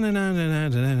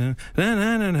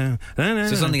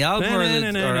this on the album or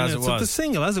as it So the was?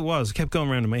 single, as it was, kept going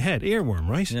around in my head. Earworm,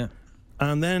 right? Yeah.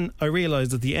 And then I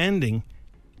realised that the ending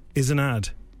is an ad.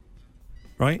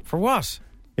 Right? For what?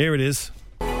 Here it is.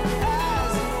 You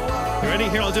ready?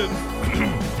 Here, I'll do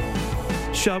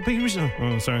it. Shopping.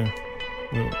 Oh, sorry.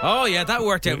 Oh yeah, that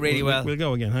worked out really well. We'll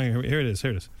go again. Hang on, here it is.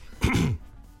 Here it is.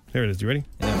 Here it is. You ready?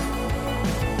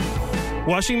 Yeah.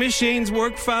 Washing machines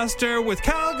work faster with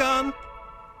Calgon.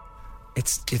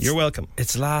 It's You're welcome.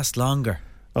 It's last longer.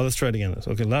 Oh, let's try it again.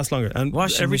 Okay, last longer. And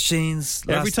Washing machines.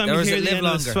 Every last, time or you is hear it the live end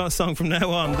longer? of this song from now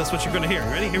on, that's what you're going to hear.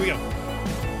 Ready? Here we go.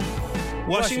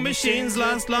 Washing machines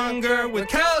last longer with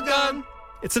Calgon.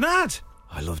 It's an ad.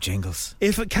 I love jingles.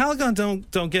 If Calgon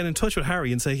don't get in touch with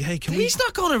Harry and say, hey, can we... He's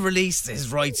not going to release his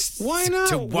rights Why not?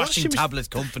 to washing tablet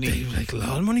company. They make a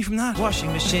lot of money from that.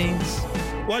 Washing machines.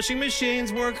 Washing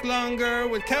machines work longer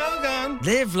with Calgon.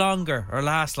 Live longer or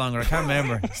last longer. I can't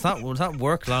remember. It's not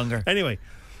work longer. Anyway,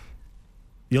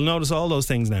 you'll notice all those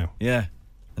things now. Yeah.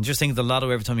 And just think of the lotto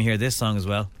every time you hear this song as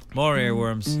well. More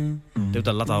earworms. Do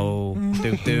the lotto.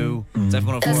 Do. It's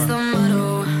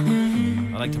F104.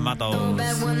 I like tomatoes.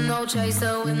 Back with no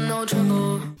chaser, with no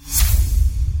trouble.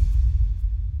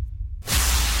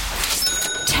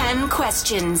 10 10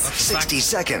 questions. 60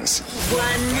 seconds.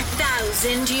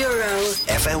 €1,000.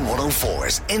 FM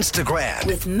 104's Instagram.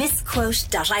 With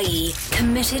misquote.ie.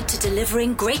 Committed to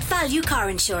delivering great value car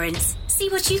insurance. See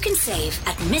what you can save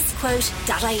at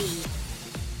misquote.ie.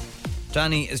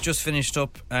 Danny has just finished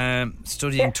up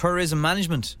studying tourism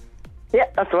management. Yeah,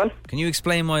 that's the one. Can you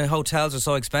explain why hotels are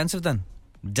so expensive then,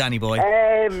 Danny boy?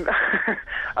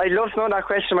 I'd love to know that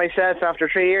question myself. After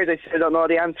 3 years, I still don't know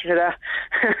the answer to that.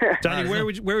 Danny, where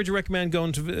would you recommend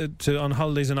going to on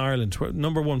holidays in Ireland? Where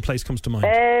number one place comes to mind?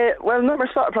 Well, number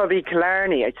spot would probably be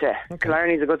Killarney, I'd say. Okay.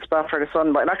 Killarney's a good spot for the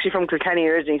sun, but I'm actually from Kilkenny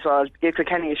originally, so I'll give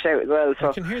Kilkenny a shout as well. So.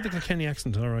 I can hear the Kilkenny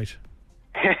accent, all right.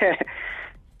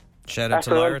 Shout out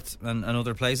to Lyrath and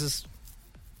other places.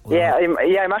 Yeah, I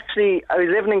was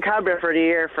living in Cabra for the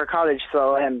year for college,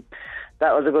 so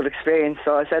that was a good experience.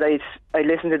 So I said I'd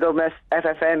listen to Dublin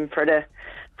FFM for the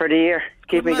year,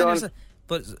 keep me going.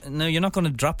 But no, you're not going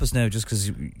to drop us now just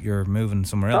because you're moving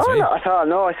somewhere else, no, are you? not at all.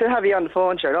 No, I still have you on the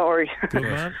phone, sure. Don't worry. Good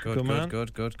man.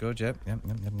 Good. Yep.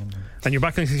 And you're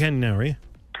back in Kilkenny now, are you?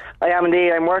 I am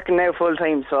indeed. I'm working now full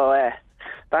time, so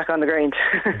back on the grind.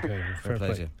 Okay, fair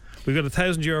play. We've got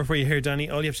 €1,000 for you here, Danny.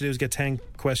 All you have to do is get 10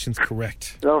 questions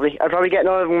correct. Lovely. I'll probably get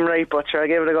none of them right, but sure, I'll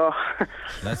give it a go.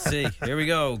 Let's see. Here we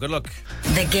go. Good luck.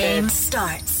 The game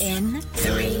starts in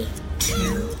 3, 2,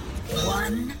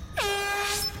 1.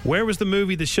 Where was the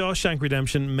movie The Shawshank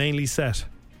Redemption mainly set?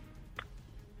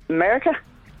 America.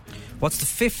 What's the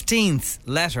 15th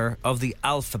letter of the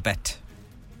alphabet?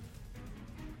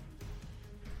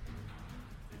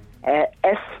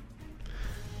 S.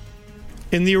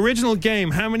 In the original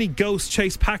game, how many ghosts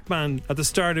chase Pac-Man at the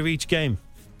start of each game?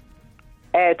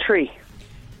 3.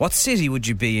 What city would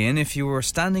you be in if you were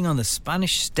standing on the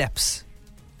Spanish Steps?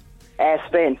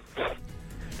 Spain.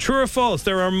 True or false,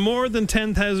 there are more than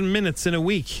 10,000 minutes in a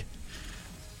week?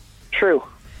 True.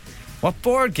 What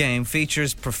board game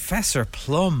features Professor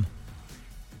Plum?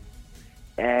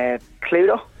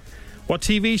 Cluedo. What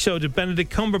TV show did Benedict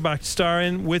Cumberbatch star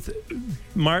in with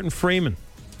Martin Freeman?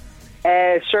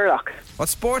 Sherlock. What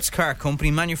sports car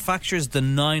company manufactures the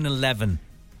 911?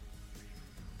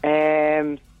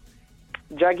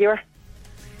 Jaguar.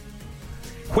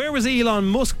 Where was Elon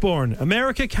Musk born?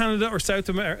 America, Canada, or South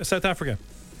Africa?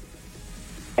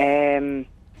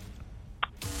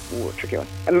 Tricky one.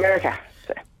 America.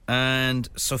 And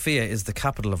Sofia is the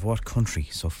capital of what country?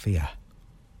 Sofia.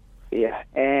 Yeah.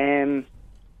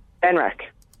 Denmark.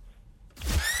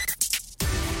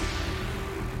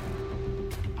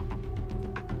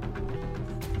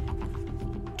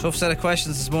 Tough set of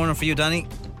questions this morning for you, Danny.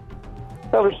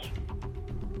 Lovely.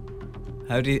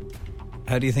 How do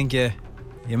you think you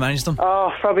managed them?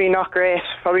 Oh, probably not great.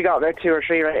 Probably got about 2 or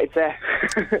 3 right, I'd say.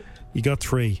 You got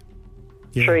 3.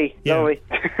 Yeah. 3. Yeah. Lovely.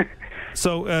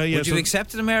 So, would you have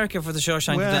accepted America for the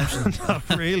Shawshank Redemption? Not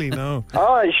really, no.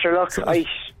 Oh, sure, look. So it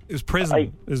was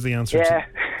prison is the answer. Yeah.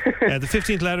 The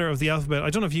 15th letter of the alphabet. I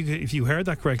don't know if you heard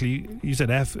that correctly. You said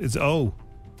F. It's O.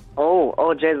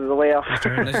 Oh, Jesus, the way off. I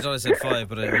just thought I said 5,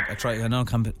 but I tried. I know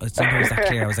it's not always that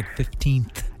clear. I was like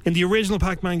 15th. In the original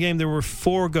Pac-Man game, there were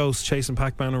 4 ghosts chasing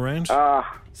Pac-Man around.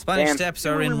 Spanish Steps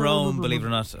are in Rome, believe it or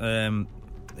not, in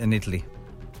Italy.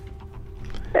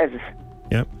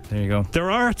 Yep. There you go. There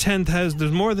are 10,000.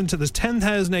 There's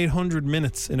 10,800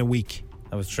 minutes in a week.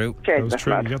 That was true. Okay, that was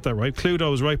true. You got that right. Cluedo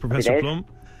was right. Professor Plum.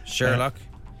 Sherlock.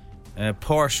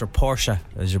 Porsche,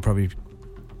 as you're probably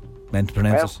meant to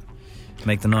pronounce it.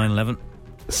 Make the 911.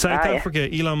 South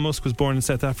Africa. Elon Musk was born in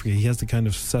South Africa. He has the kind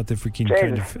of South African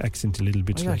kind of accent a little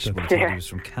bit like that. He was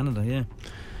from Canada, yeah.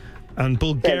 And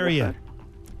Bulgaria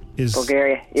is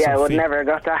Bulgaria. Yeah, Sophia. I would never have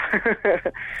got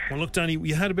that. Well, look, Danny,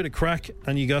 you had a bit of crack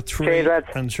and you got 3. Cheers, lads.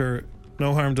 And sure,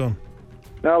 no harm done.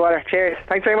 No bother. Cheers.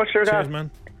 Thanks very much for your Cheers, time. man.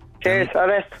 Cheers. All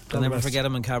the best. I'll never forget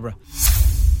him in Cabra.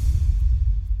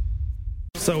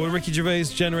 So Ricky Gervais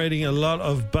generating a lot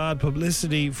of bad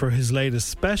publicity for his latest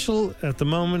special at the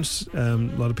moment. A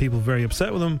lot of people very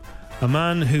upset with him. A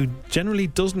man who generally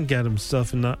doesn't get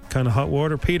himself in that kind of hot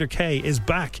water, Peter Kay, is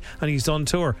back and he's on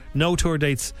tour. No tour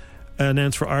dates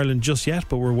announced for Ireland just yet,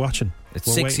 but we're watching.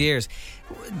 It's 6 years.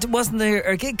 Wasn't there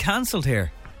a gig cancelled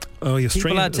here? Oh, yeah,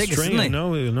 people had tickets, didn't they?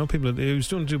 No, people. He was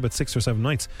doing about 6 or 7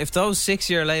 nights. If those 6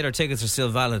 year later tickets are still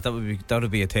valid, that would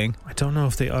be a thing. I don't know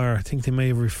if they are. I think they may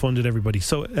have refunded everybody.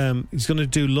 So he's going to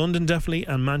do London definitely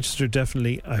and Manchester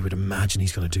definitely. I would imagine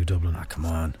he's going to do Dublin. Come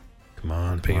on,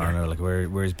 Peter. Like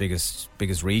where's biggest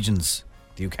regions?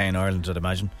 The UK and Ireland, I'd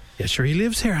imagine. Yeah, sure. He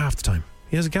lives here half the time.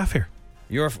 He has a gaff here.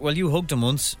 You hugged him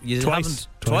once. You Twice.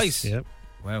 Twice. Yep.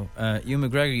 Wow. Ewan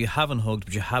McGregor, you haven't hugged,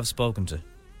 but you have spoken to.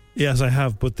 Yes, I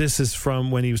have, but this is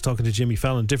from when he was talking to Jimmy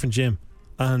Fallon. Different Jim.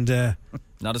 And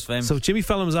not as famous. So Jimmy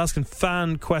Fallon was asking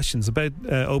fan questions about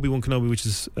Obi-Wan Kenobi, which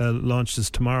is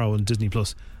launched tomorrow on Disney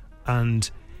Plus, and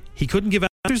he couldn't give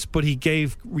answers, but he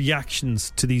gave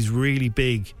reactions to these really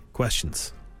big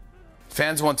questions.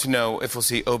 Fans want to know if we'll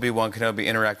see Obi-Wan Kenobi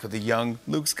interact with a young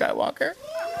Luke Skywalker.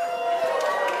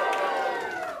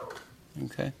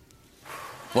 Okay.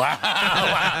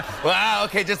 Wow.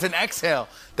 Okay, just an exhale.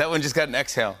 That one just got an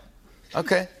exhale.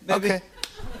 Okay. Maybe. Okay.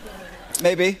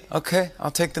 Maybe. Okay,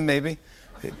 I'll take the maybe.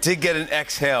 It did get an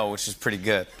exhale, which is pretty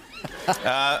good.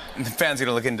 Fans are going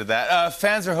to look into that.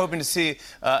 Fans are hoping to see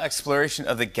exploration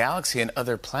of the galaxy and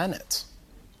other planets.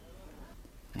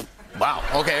 Wow.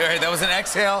 Okay, all right, that was an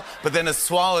exhale, but then it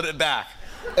swallowed it back.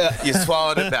 You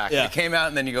swallowed it back. Yeah. It came out,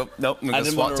 and then you go, nope, I'm going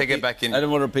to take it back in. I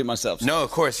didn't want to repeat myself. No,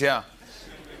 of course, yeah.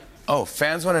 Oh,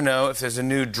 fans want to know if there's a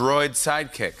new droid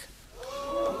sidekick.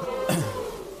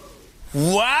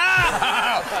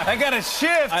 Wow! That got a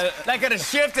shift. That got a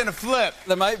shift and a flip.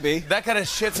 There might be. That got a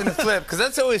shift and a flip, because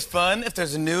that's always fun if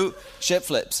there's a new... Ship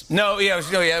flips. But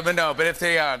if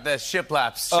they are, the ship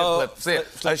laps,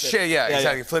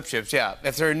 exactly, flip ships, yeah.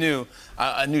 If they're a new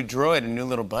droid, a new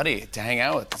little buddy to hang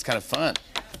out with, it's kind of fun.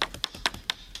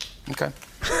 Okay.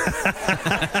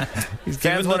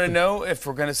 Fans want to know if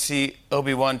we're going to see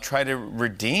Obi-Wan try to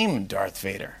redeem Darth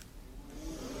Vader.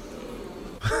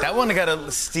 That one got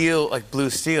a steel, like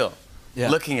blue steel,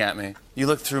 looking at me. You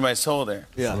looked through my soul there.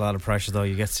 Yeah. It's a lot of pressure, though.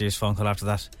 You get a serious phone call after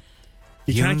that.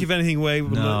 You can't give anything away.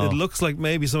 No. It looks like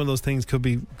maybe some of those things could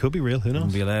be real. Who knows?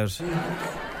 Wouldn't be allowed.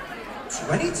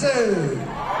 22.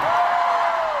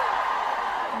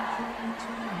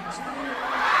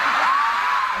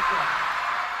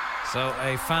 So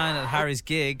a fan at Harry's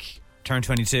gig turned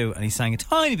 22 and he sang a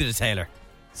tiny bit of Taylor.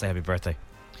 Say happy birthday.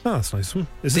 Oh, that's a nice one.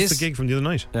 Is this the gig from the other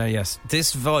night? Yes.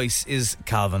 This voice is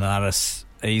Calvin Harris.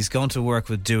 He's going to work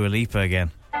with Dua Lipa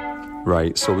again.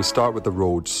 Right, so we start with the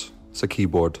Rhodes. It's a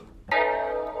keyboard.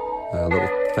 A little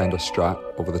Fender Strat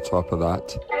over the top of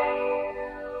that.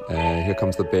 Here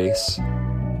comes the bass.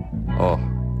 Oh,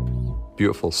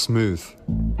 beautiful, smooth,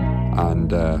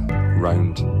 and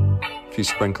round. A few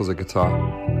sprinkles of guitar.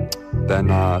 Then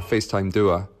FaceTime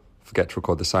Dua. Forget to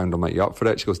record the sound, I'm like, you up for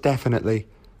it? She goes, definitely.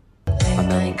 And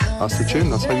then that's the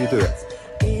tune, that's how you do it.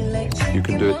 You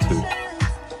can do it too.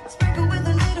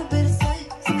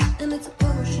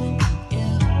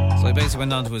 So he basically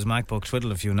went onto his MacBook,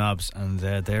 twiddled a few knobs, and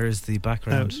there is the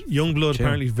background. Youngblood,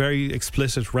 apparently very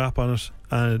explicit rap on it.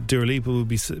 Dua Lipa will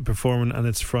be performing, and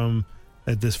it's from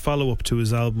this follow-up to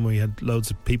his album where he had loads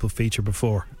of people feature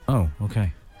before. Oh,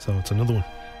 okay. So it's another one.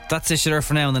 That's it there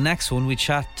for now. In the next one, we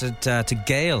chatted to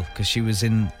Gail, because she was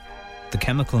in the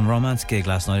Chemical and Romance gig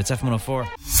last night. It's FM104.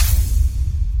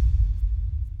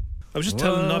 I was just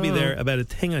telling Nobby there about a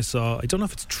thing I saw. I don't know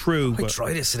if it's true. I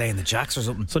tried this today in the Jacks or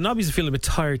something. So Nobby's feeling a bit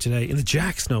tired today. In the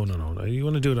Jacks? No. You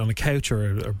want to do it on a couch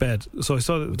or bed. So I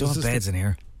saw that. We don't have beds in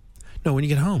here. No, when you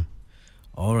get home.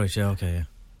 All right, yeah, okay, yeah.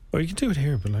 Or you can do it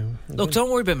here, but look, don't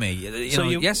worry about me.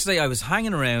 Yesterday I was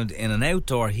hanging around in an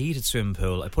outdoor heated swimming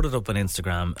pool. I put it up on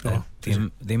Instagram.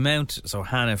 The amount, so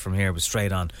Hannah from here was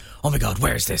straight on, oh my God,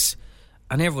 where's this?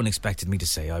 And everyone expected me to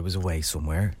say I was away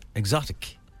somewhere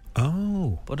exotic.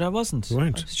 Oh. But I wasn't.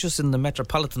 Right. I was just in the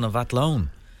Metropolitan of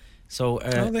Athlone. So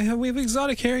we have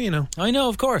exotic here, you know. I know,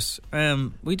 of course.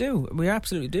 We do. We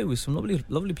absolutely do. We have some lovely,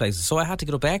 lovely places. So I had to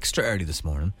get up extra early this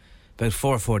morning, about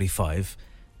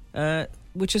 4:45,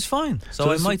 which is fine.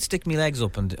 So I might stick my legs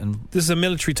up and. This is a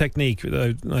military technique.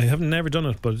 I have never done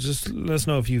it, but just let us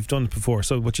know if you've done it before.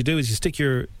 So what you do is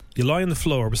you lie on the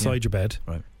floor beside your bed.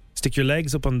 Right. Stick your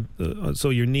legs up on, so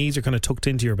your knees are kind of tucked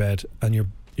into your bed, and your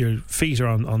feet are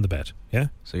on the bed. Yeah.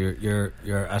 So you're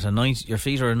at a 90. Your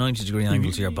feet are a 90-degree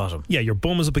angle to your bottom. Yeah, your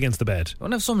bum is up against the bed. You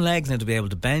want to have some legs now to be able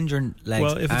to bend your legs.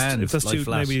 Well, if that's too,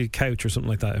 flat. maybe a couch or something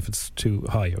like that. If it's too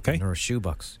high, okay. Or a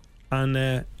shoebox.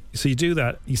 And so you do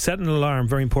that. You set an alarm,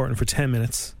 very important, for 10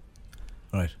 minutes.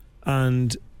 Right.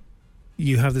 And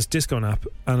you have this disco nap,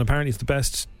 and apparently it's the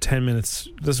best 10 minutes.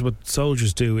 This is what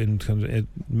soldiers do in kind of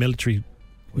military.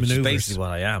 Which maneuvers. is basically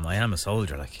what I am. I am a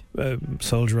soldier, like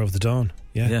soldier of the dawn.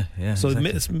 Yeah. So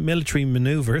exactly. it's military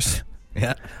maneuvers.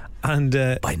 Yeah, and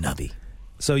by Nobby.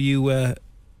 So you,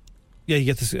 you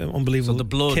get this unbelievable. So the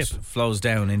blood kip. flows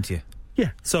down into you.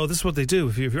 Yeah. So this is what they do.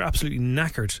 If you're absolutely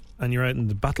knackered and you're out in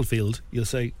the battlefield, you'll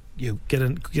say, "You get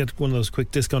one of those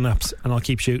quick disco naps, and I'll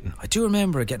keep shooting." I do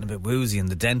remember getting a bit woozy, and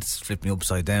the dentist flipped me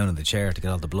upside down in the chair to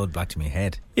get all the blood back to my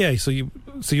head. Yeah. So you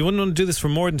wouldn't want to do this for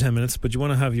more than 10 minutes, but you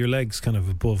want to have your legs kind of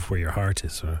above where your heart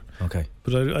is. Okay.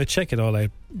 But I check it all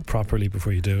out properly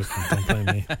before you do it. Don't blame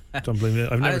me. Don't blame me.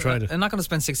 I've never tried it. I'm not going to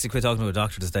spend 60 quid talking to a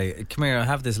doctor today. Come here, I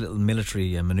have this little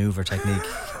military manoeuvre technique.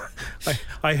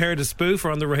 I heard a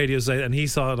spoofer on the radio say, and he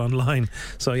saw it online.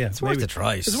 So yeah, it's worth a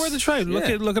try. It's worth a try.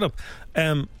 Look it up.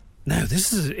 Now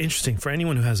this is interesting for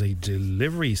anyone who has a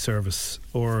delivery service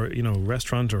or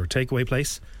restaurant or takeaway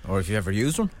place, or if you ever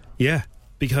used one. Yeah,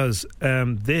 because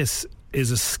this is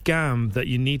a scam that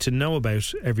you need to know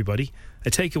about, everybody. A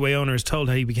takeaway owner is told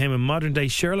how he became a modern-day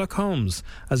Sherlock Holmes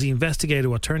as he investigated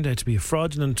what turned out to be a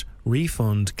fraudulent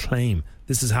refund claim.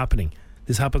 This is happening.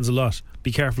 This happens a lot.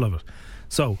 Be careful of it.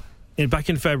 So, back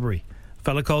in February, a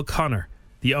fella called Connor,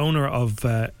 the owner of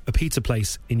a pizza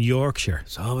place in Yorkshire,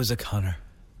 it's always a Connor,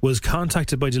 was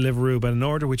contacted by Deliveroo about an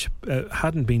order which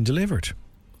hadn't been delivered.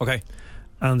 Okay.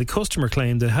 And the customer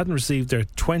claimed they hadn't received their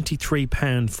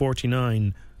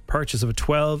 £23.49 purchase of a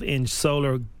 12-inch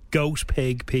solar goat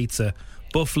pig pizza,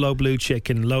 buffalo blue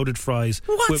chicken, loaded fries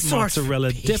with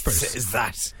mozzarella dippers. What is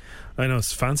that? I know,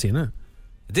 it's fancy, isn't it?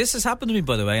 This has happened to me,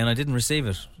 by the way, and I didn't receive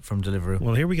it from Deliveroo.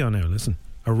 Well, here we go now. Listen,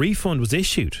 a refund was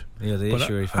issued. Yeah, they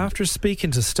issue a refund. After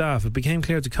speaking to staff, it became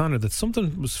clear to Connor that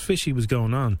something fishy was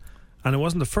going on, and it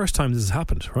wasn't the first time this has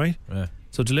happened, right? Yeah.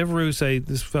 So Deliveroo say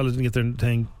this fella didn't get their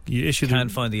thing. You issued.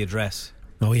 Can't find the address.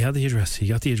 No, he had the address. He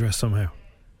got the address somehow.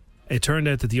 It turned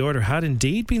out that the order had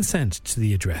indeed been sent to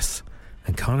the address,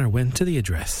 and Connor went to the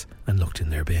address and looked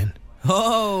in their bin.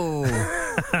 Oh!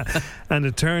 And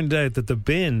it turned out that the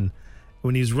bin,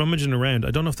 when he was rummaging around,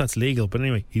 I don't know if that's legal, but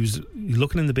anyway, he was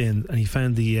looking in the bin and he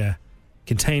found the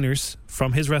containers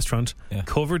from his restaurant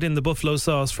covered in the buffalo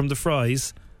sauce from the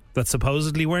fries that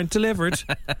supposedly weren't delivered.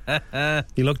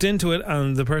 He looked into it,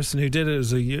 and the person who did it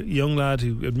was a young lad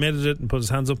who admitted it and put his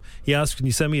hands up. He asked, can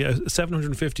you send me a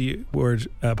 750 word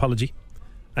apology?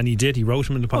 And he did. He wrote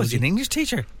him an apology. Oh, he's an English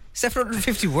teacher.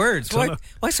 750 words.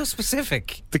 Why so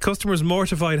specific? The customer's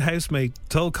mortified housemate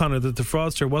told Connor that the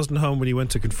fraudster wasn't home when he went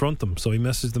to confront them, so he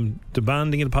messaged them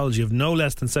demanding an apology of no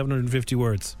less than 750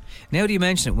 words. Now that you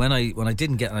mention it, when I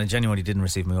didn't get, and I genuinely didn't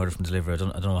receive my order from Deliveroo, I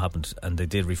don't know what happened, and they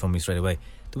did refund me straight away.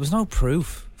 There was no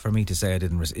proof for me to say I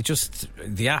didn't receive. It just,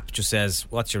 the app just says,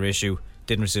 what's your issue?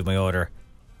 Didn't receive my order.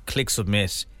 Click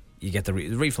submit. You get the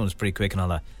refund is pretty quick and all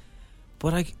that.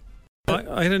 But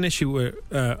I had an issue where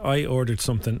I ordered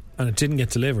something and it didn't get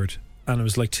delivered, and it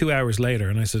was like 2 hours later,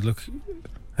 and I said, look,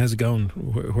 how's it going?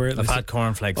 Where I've had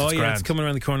cornflakes. Oh, it's yeah, grand. it's coming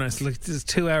around the corner. I said, look, this is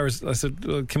 2 hours. I said,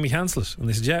 well, can we cancel it? And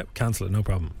they said, yeah, cancel it, no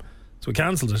problem. So we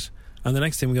cancelled it, and the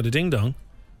next thing we got a ding dong,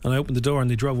 and I opened the door and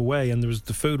they drove away, and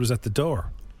the food was at the door.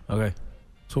 Okay.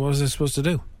 So what was I supposed to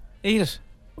do? Eat it.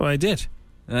 Well, I did.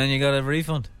 And then you got a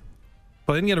refund.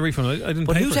 But I didn't get a refund. I didn't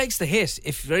But pay who for it. takes the hit?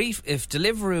 If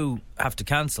Deliveroo have to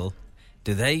cancel,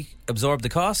 do they absorb the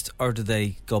cost, or do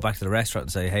they go back to the restaurant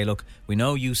and say, hey, look, we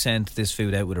know you sent this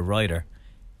food out with a rider,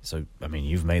 so, I mean,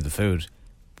 you've made the food,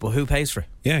 but who pays for it?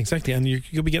 Yeah, exactly. And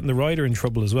you'll be getting the rider in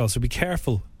trouble as well. So be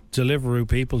careful. Deliveroo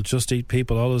people, Just Eat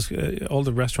people, all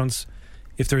the restaurants.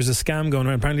 If there's a scam going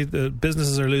around, apparently the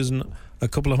businesses are losing a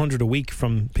couple of hundred a week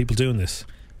from people doing this.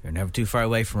 You're never too far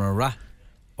away from a rat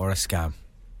or a scam.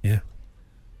 Yeah.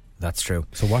 That's true.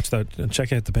 So watch that and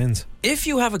check out the bins. If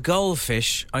you have a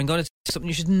goldfish, I'm going to tell you something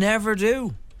you should never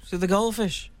do to the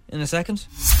goldfish in a second.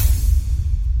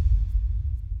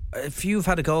 If you've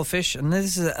had a goldfish, and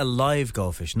this is a live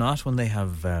goldfish, not when they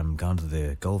have gone to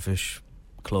the goldfish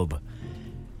club,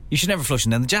 you should never flush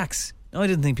them down the jacks. No, I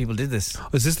didn't think people did this.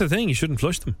 Is this the thing? You shouldn't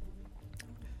flush them?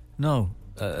 No,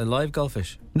 a live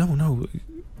goldfish. No.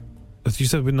 As you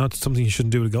said, not something you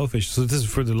shouldn't do with a goldfish. So this is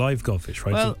for the live goldfish,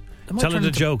 right? Well, so tell it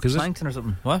a joke, is it? Plankton or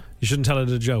something. What? You shouldn't tell it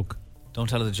a joke. Don't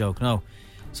tell it a joke, no.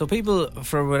 So people,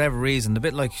 for whatever reason, a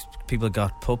bit like people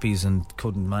got puppies and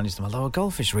couldn't manage them, although a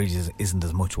goldfish really isn't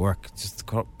as much work. Just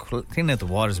cleaning out the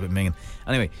water is a bit minging.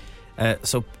 Anyway,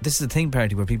 so this is a thing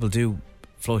apparently where people do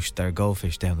flush their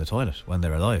goldfish down the toilet when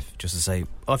they're alive, just to say,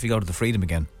 off you go to the freedom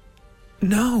again.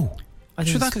 No. I'm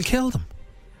sure that'll kill them.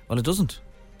 Well, it doesn't.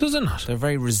 Does it not? They're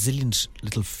very resilient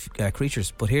little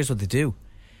creatures, but here's what they do.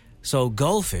 So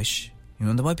goldfish, you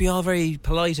know, they might be all very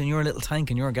polite in your little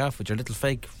tank in your gaff with your little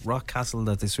fake rock castle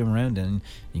that they swim around in, and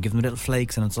you give them little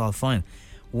flakes and it's all fine.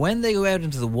 When they go out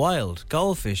into the wild,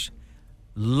 goldfish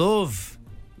love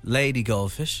lady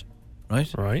goldfish,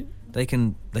 right? Right. They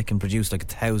can produce like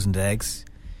 1,000 eggs,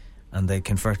 and they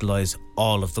can fertilise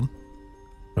all of them.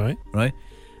 Right. Right.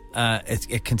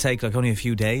 It can take like only a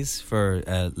few days for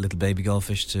little baby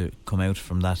goldfish to come out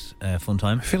from that fun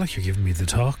time. I feel like you're giving me the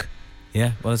talk.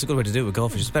 Yeah, well, it's a good way to do it with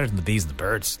goldfish. It's better than the bees and the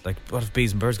birds. Like, what have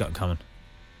bees and birds got in common?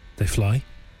 They fly.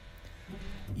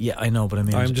 Yeah, I know, but I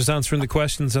mean, I'm just answering the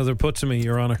questions as they're put to me,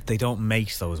 Your Honour. They don't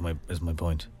mate, though, is my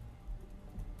point.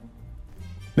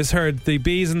 Miss Heard, the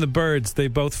bees and the birds, they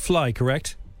both fly,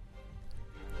 correct?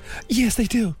 Yes, they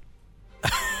do.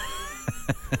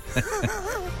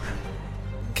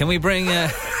 Can we bring...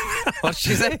 what did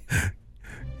she say?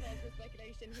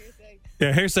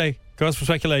 Yeah, hearsay. Goes for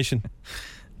speculation.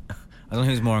 I don't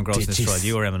know who's more engrossed in this trial,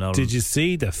 you or Emma Nolan. Did you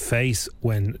see the face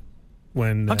when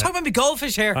I'm talking about the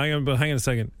goldfish here. Hang on a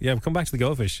second. Yeah, come back to the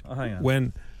goldfish. Oh, hang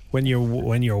on. When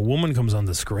your woman comes on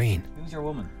the screen. Who's your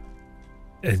woman?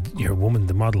 Your woman,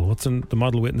 the model. What's the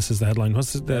model witness is the headline?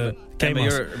 What's the Kate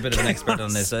Moss? You're a bit of an expert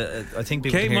on this. I think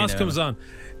people Kate can hear Moss you now. comes on.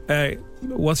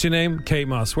 What's your name? Kate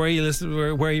Moss. Where are you listening?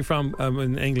 Where are you from?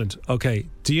 In England. Okay.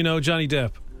 Do you know Johnny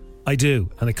Depp? I do.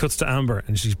 And it cuts to Amber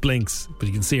and she blinks, but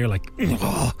you can see her like,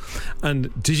 oh.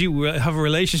 And did you have a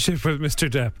relationship with Mr.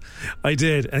 Depp? I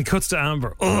did. And it cuts to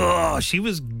Amber. Oh, she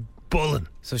was bulling.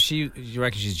 So you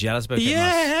reckon she's jealous about Kate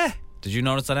Moss? Did you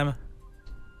notice that, Emma?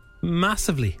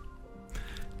 Massively.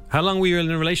 How long were you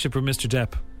in a relationship with Mr.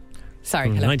 Depp? Sorry,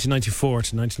 From hello. 1994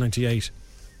 to 1998.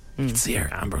 You can see her.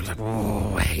 Amber was like,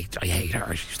 oh, I hate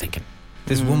her. She's thinking.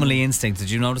 This womanly instinct,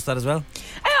 did you notice that as well?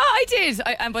 I did,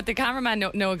 but the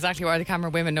cameraman know exactly where the camera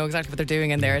women know exactly what they're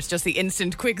doing in there. It's just the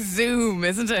instant quick zoom,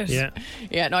 isn't it?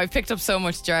 Yeah. No, I've picked up so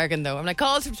much jargon though. I'm like,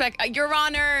 calls for Your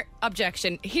Honour,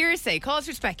 objection, hearsay, calls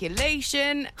for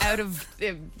speculation. Out of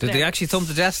Did they actually thump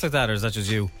the desk like that, or is that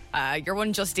just you? your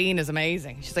one Justine is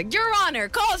amazing. She's like, Your Honour,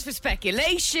 calls for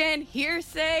speculation,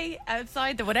 hearsay,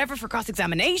 outside the whatever for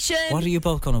cross-examination. What are you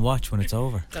both going to watch when it's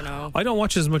over? Don't know. I don't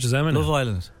watch as much as Emma. Love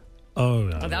Island. Oh,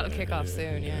 no, that'll kick off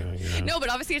soon, yeah. No, but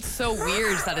obviously it's so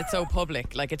weird that it's so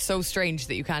public. Like, it's so strange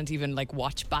that you can't even, like,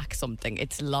 watch back something.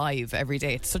 It's live every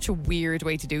day. It's such a weird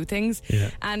way to do things.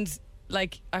 Yeah. And,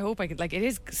 like, I hope I could, like, it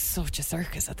is such a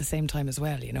circus at the same time as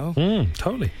well, you know?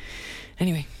 Totally.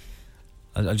 Anyway.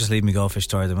 I'll just leave me goldfish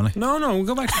tired, then, will I? No, we'll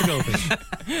go back to the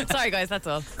goldfish. Sorry, guys, that's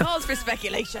all. Calls for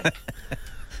speculation.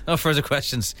 No further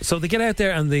questions. So they get out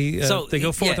there and they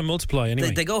go forth and multiply anyway.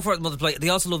 They go forth and multiply. They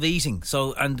also love eating.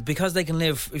 So, and because they can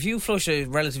live, if you flush a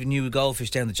relatively new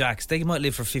goldfish down the jacks, they might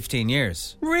live for 15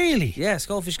 years. Really? Yes,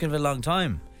 goldfish can live a long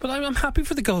time. But I'm happy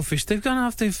for the goldfish. They've gone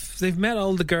off. They've met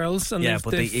all the girls and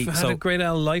they've had a great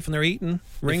old life and they're eating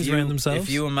rings around themselves. If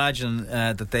you imagine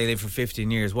that they live for 15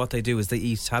 years, what they do is they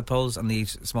eat tadpoles and they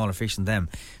eat smaller fish than them.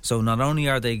 So not only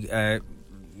are they,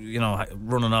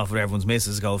 running off with everyone's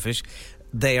missus goldfish,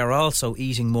 they are also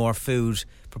eating more food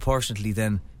proportionately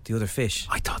than the other fish.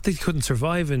 I thought they couldn't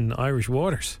survive in Irish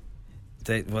waters.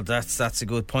 That's a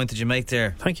good point that you make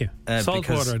there. Thank you. Salt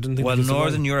water, I didn't think. While they could survive.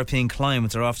 northern European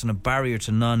climates are often a barrier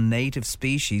to non-native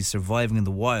species surviving in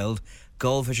the wild,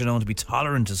 goldfish are known to be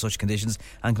tolerant to such conditions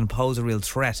and can pose a real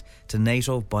threat to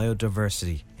native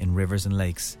biodiversity in rivers and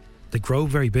lakes. They grow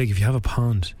very big if you have a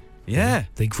pond. Yeah.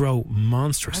 They grow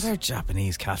monstrous. Are there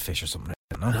Japanese catfish or something?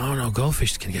 No,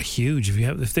 goldfish can get huge. If you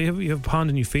have a pond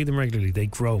and you feed them regularly, they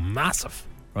grow massive.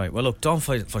 Right, well look, don't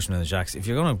flush them down the jacks. If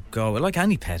you're going to go, like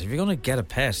any pet, if you're going to get a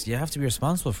pet, you have to be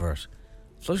responsible for it.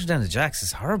 Flushing down the jacks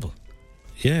is horrible.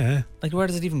 Yeah. Like, where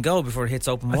does it even go before it hits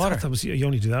open water? I thought that was, you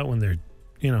only do that when they're,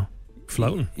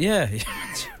 floating. Yeah.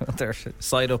 They're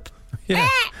side up. Yeah.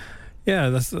 Yeah,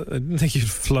 I didn't think you'd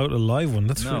float a live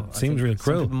one. Seems real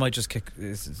cruel. Some people might just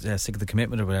sick of the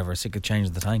commitment or whatever, sick of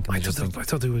changing the tank. And I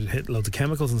thought they would hit loads of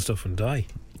chemicals and stuff and die.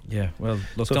 Yeah, well,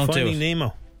 look, so don't do it. Finding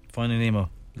Nemo. Finding Nemo.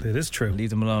 It is true. Leave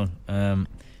them alone.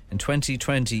 In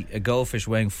 2020, a goldfish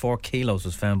weighing 4 kilos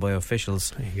was found by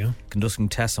officials there you go. conducting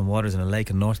tests on waters in a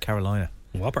lake in North Carolina.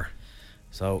 Whopper.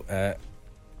 So,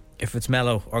 if it's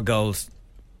mellow or gold,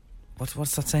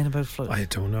 what's that saying about float? I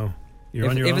don't know.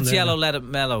 If it's yellow, let it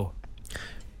mellow.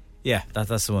 Yeah,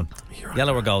 that's the one.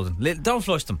 Yellow or golden. Don't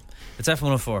flush them. It's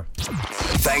FM104.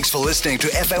 Thanks for listening to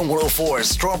FM 104's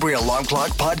Strawberry Alarm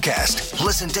Clock podcast.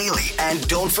 Listen daily and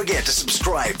don't forget to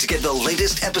subscribe to get the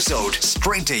latest episode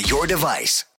straight to your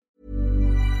device.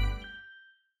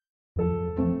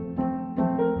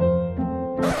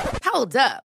 Hold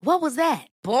up. What was that?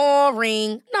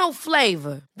 Boring. No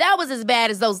flavor. That was as bad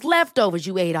as those leftovers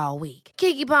you ate all week.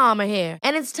 Keke Palmer here,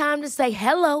 and it's time to say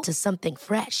hello to something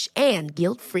fresh and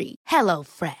guilt-free. Hello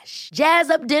Fresh. Jazz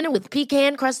up dinner with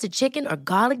pecan-crusted chicken or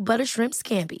garlic butter shrimp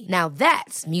scampi. Now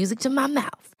that's music to my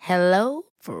mouth. Hello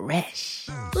Fresh.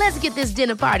 Let's get this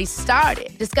dinner party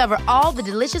started. Discover all the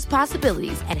delicious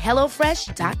possibilities at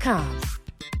HelloFresh.com.